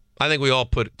 I think we all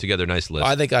put together a nice list.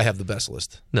 I think I have the best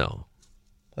list. No.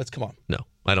 Let's come on. No,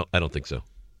 I don't think so.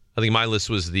 I think my list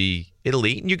was the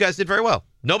elite, and you guys did very well.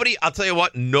 I'll tell you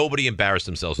what, nobody embarrassed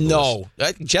themselves. With the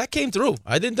list. Jack came through.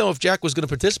 I didn't know if Jack was going to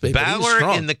participate. but he was Bauer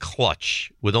strong. in the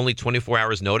clutch with only 24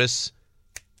 hours notice.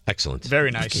 Excellent.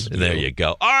 Very nice. There you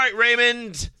go. All right,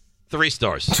 Raymond. 3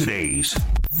 stars. Today's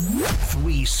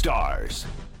 3 stars.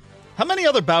 How many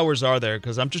other Bauers are there?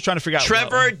 Because I'm just trying to figure out.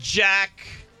 Trevor, Jack.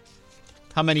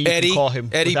 How many you Eddie, can call him?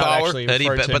 Eddie without Bauer. actually Eddie,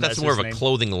 referring to but him that's as more his of a name?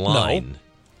 clothing line.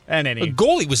 And Eddie. The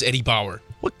goalie was Eddie Bauer.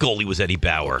 What goalie was Eddie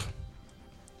Bauer?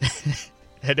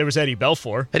 There was Eddie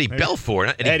Belfour. Eddie Belfour,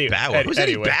 not Eddie Bauer. Who's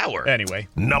Eddie Bauer? Anyway.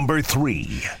 Number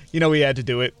 3. You know we had to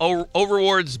do it.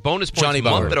 Overwards bonus points. Johnny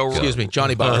Bauer. month at Over- Excuse me,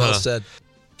 Johnny Bauer. Well said.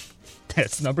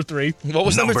 That's number 3. What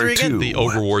was number 3 again? The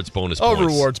Overwards bonus points.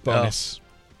 Overwards bonus.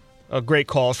 A great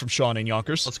call from Sean in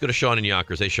Yonkers. Let's go to Sean in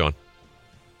Yonkers. Hey, Sean.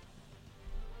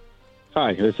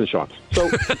 Hi, this is Sean. So,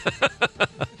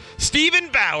 Stephen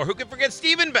Bauer. Who can forget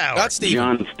Stephen Bauer? That's Steve.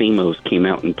 John Stamos came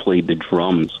out and played the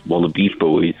drums while the Beach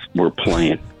Boys were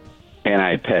playing, and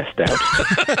I passed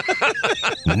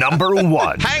out. Number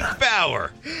 1. Hank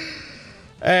Bauer.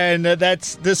 And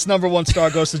this number 1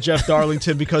 star goes to Jeff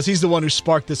Darlington because he's the one who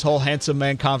sparked this whole handsome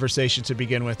man conversation to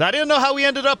begin with. I didn't know how we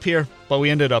ended up here, but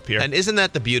we ended up here. And isn't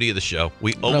that the beauty of the show?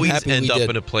 We I'm always happy end we up did.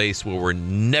 in a place where we're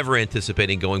never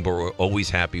anticipating going, but we're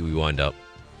always happy we wind up.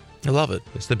 I love it.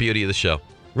 It's the beauty of the show.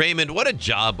 Raymond, what a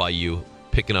job by you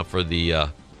picking up for the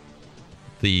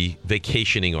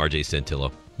vacationing RJ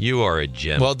Santillo. You are a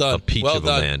gem. Well done. A peach Well of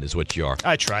done. a man is what you are.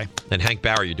 I try. And Hank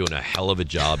Bauer, you're doing a hell of a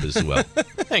job as well.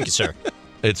 Thank you, sir.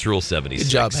 It's Rule 76. Good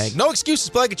job, Hank. No excuses.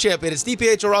 Play like a champion. It's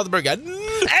DPH or Rothenberg.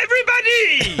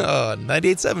 Everybody!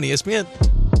 98.7 ESPN.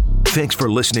 Thanks for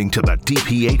listening to the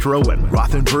DiPietro and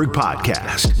Rothenberg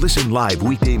podcast. Listen live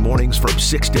weekday mornings from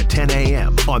 6 to 10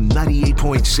 a.m. on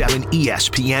 98.7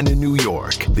 ESPN in New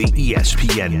York, the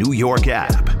ESPN New York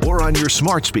app, or on your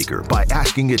smart speaker by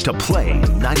asking it to play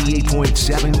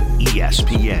 98.7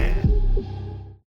 ESPN.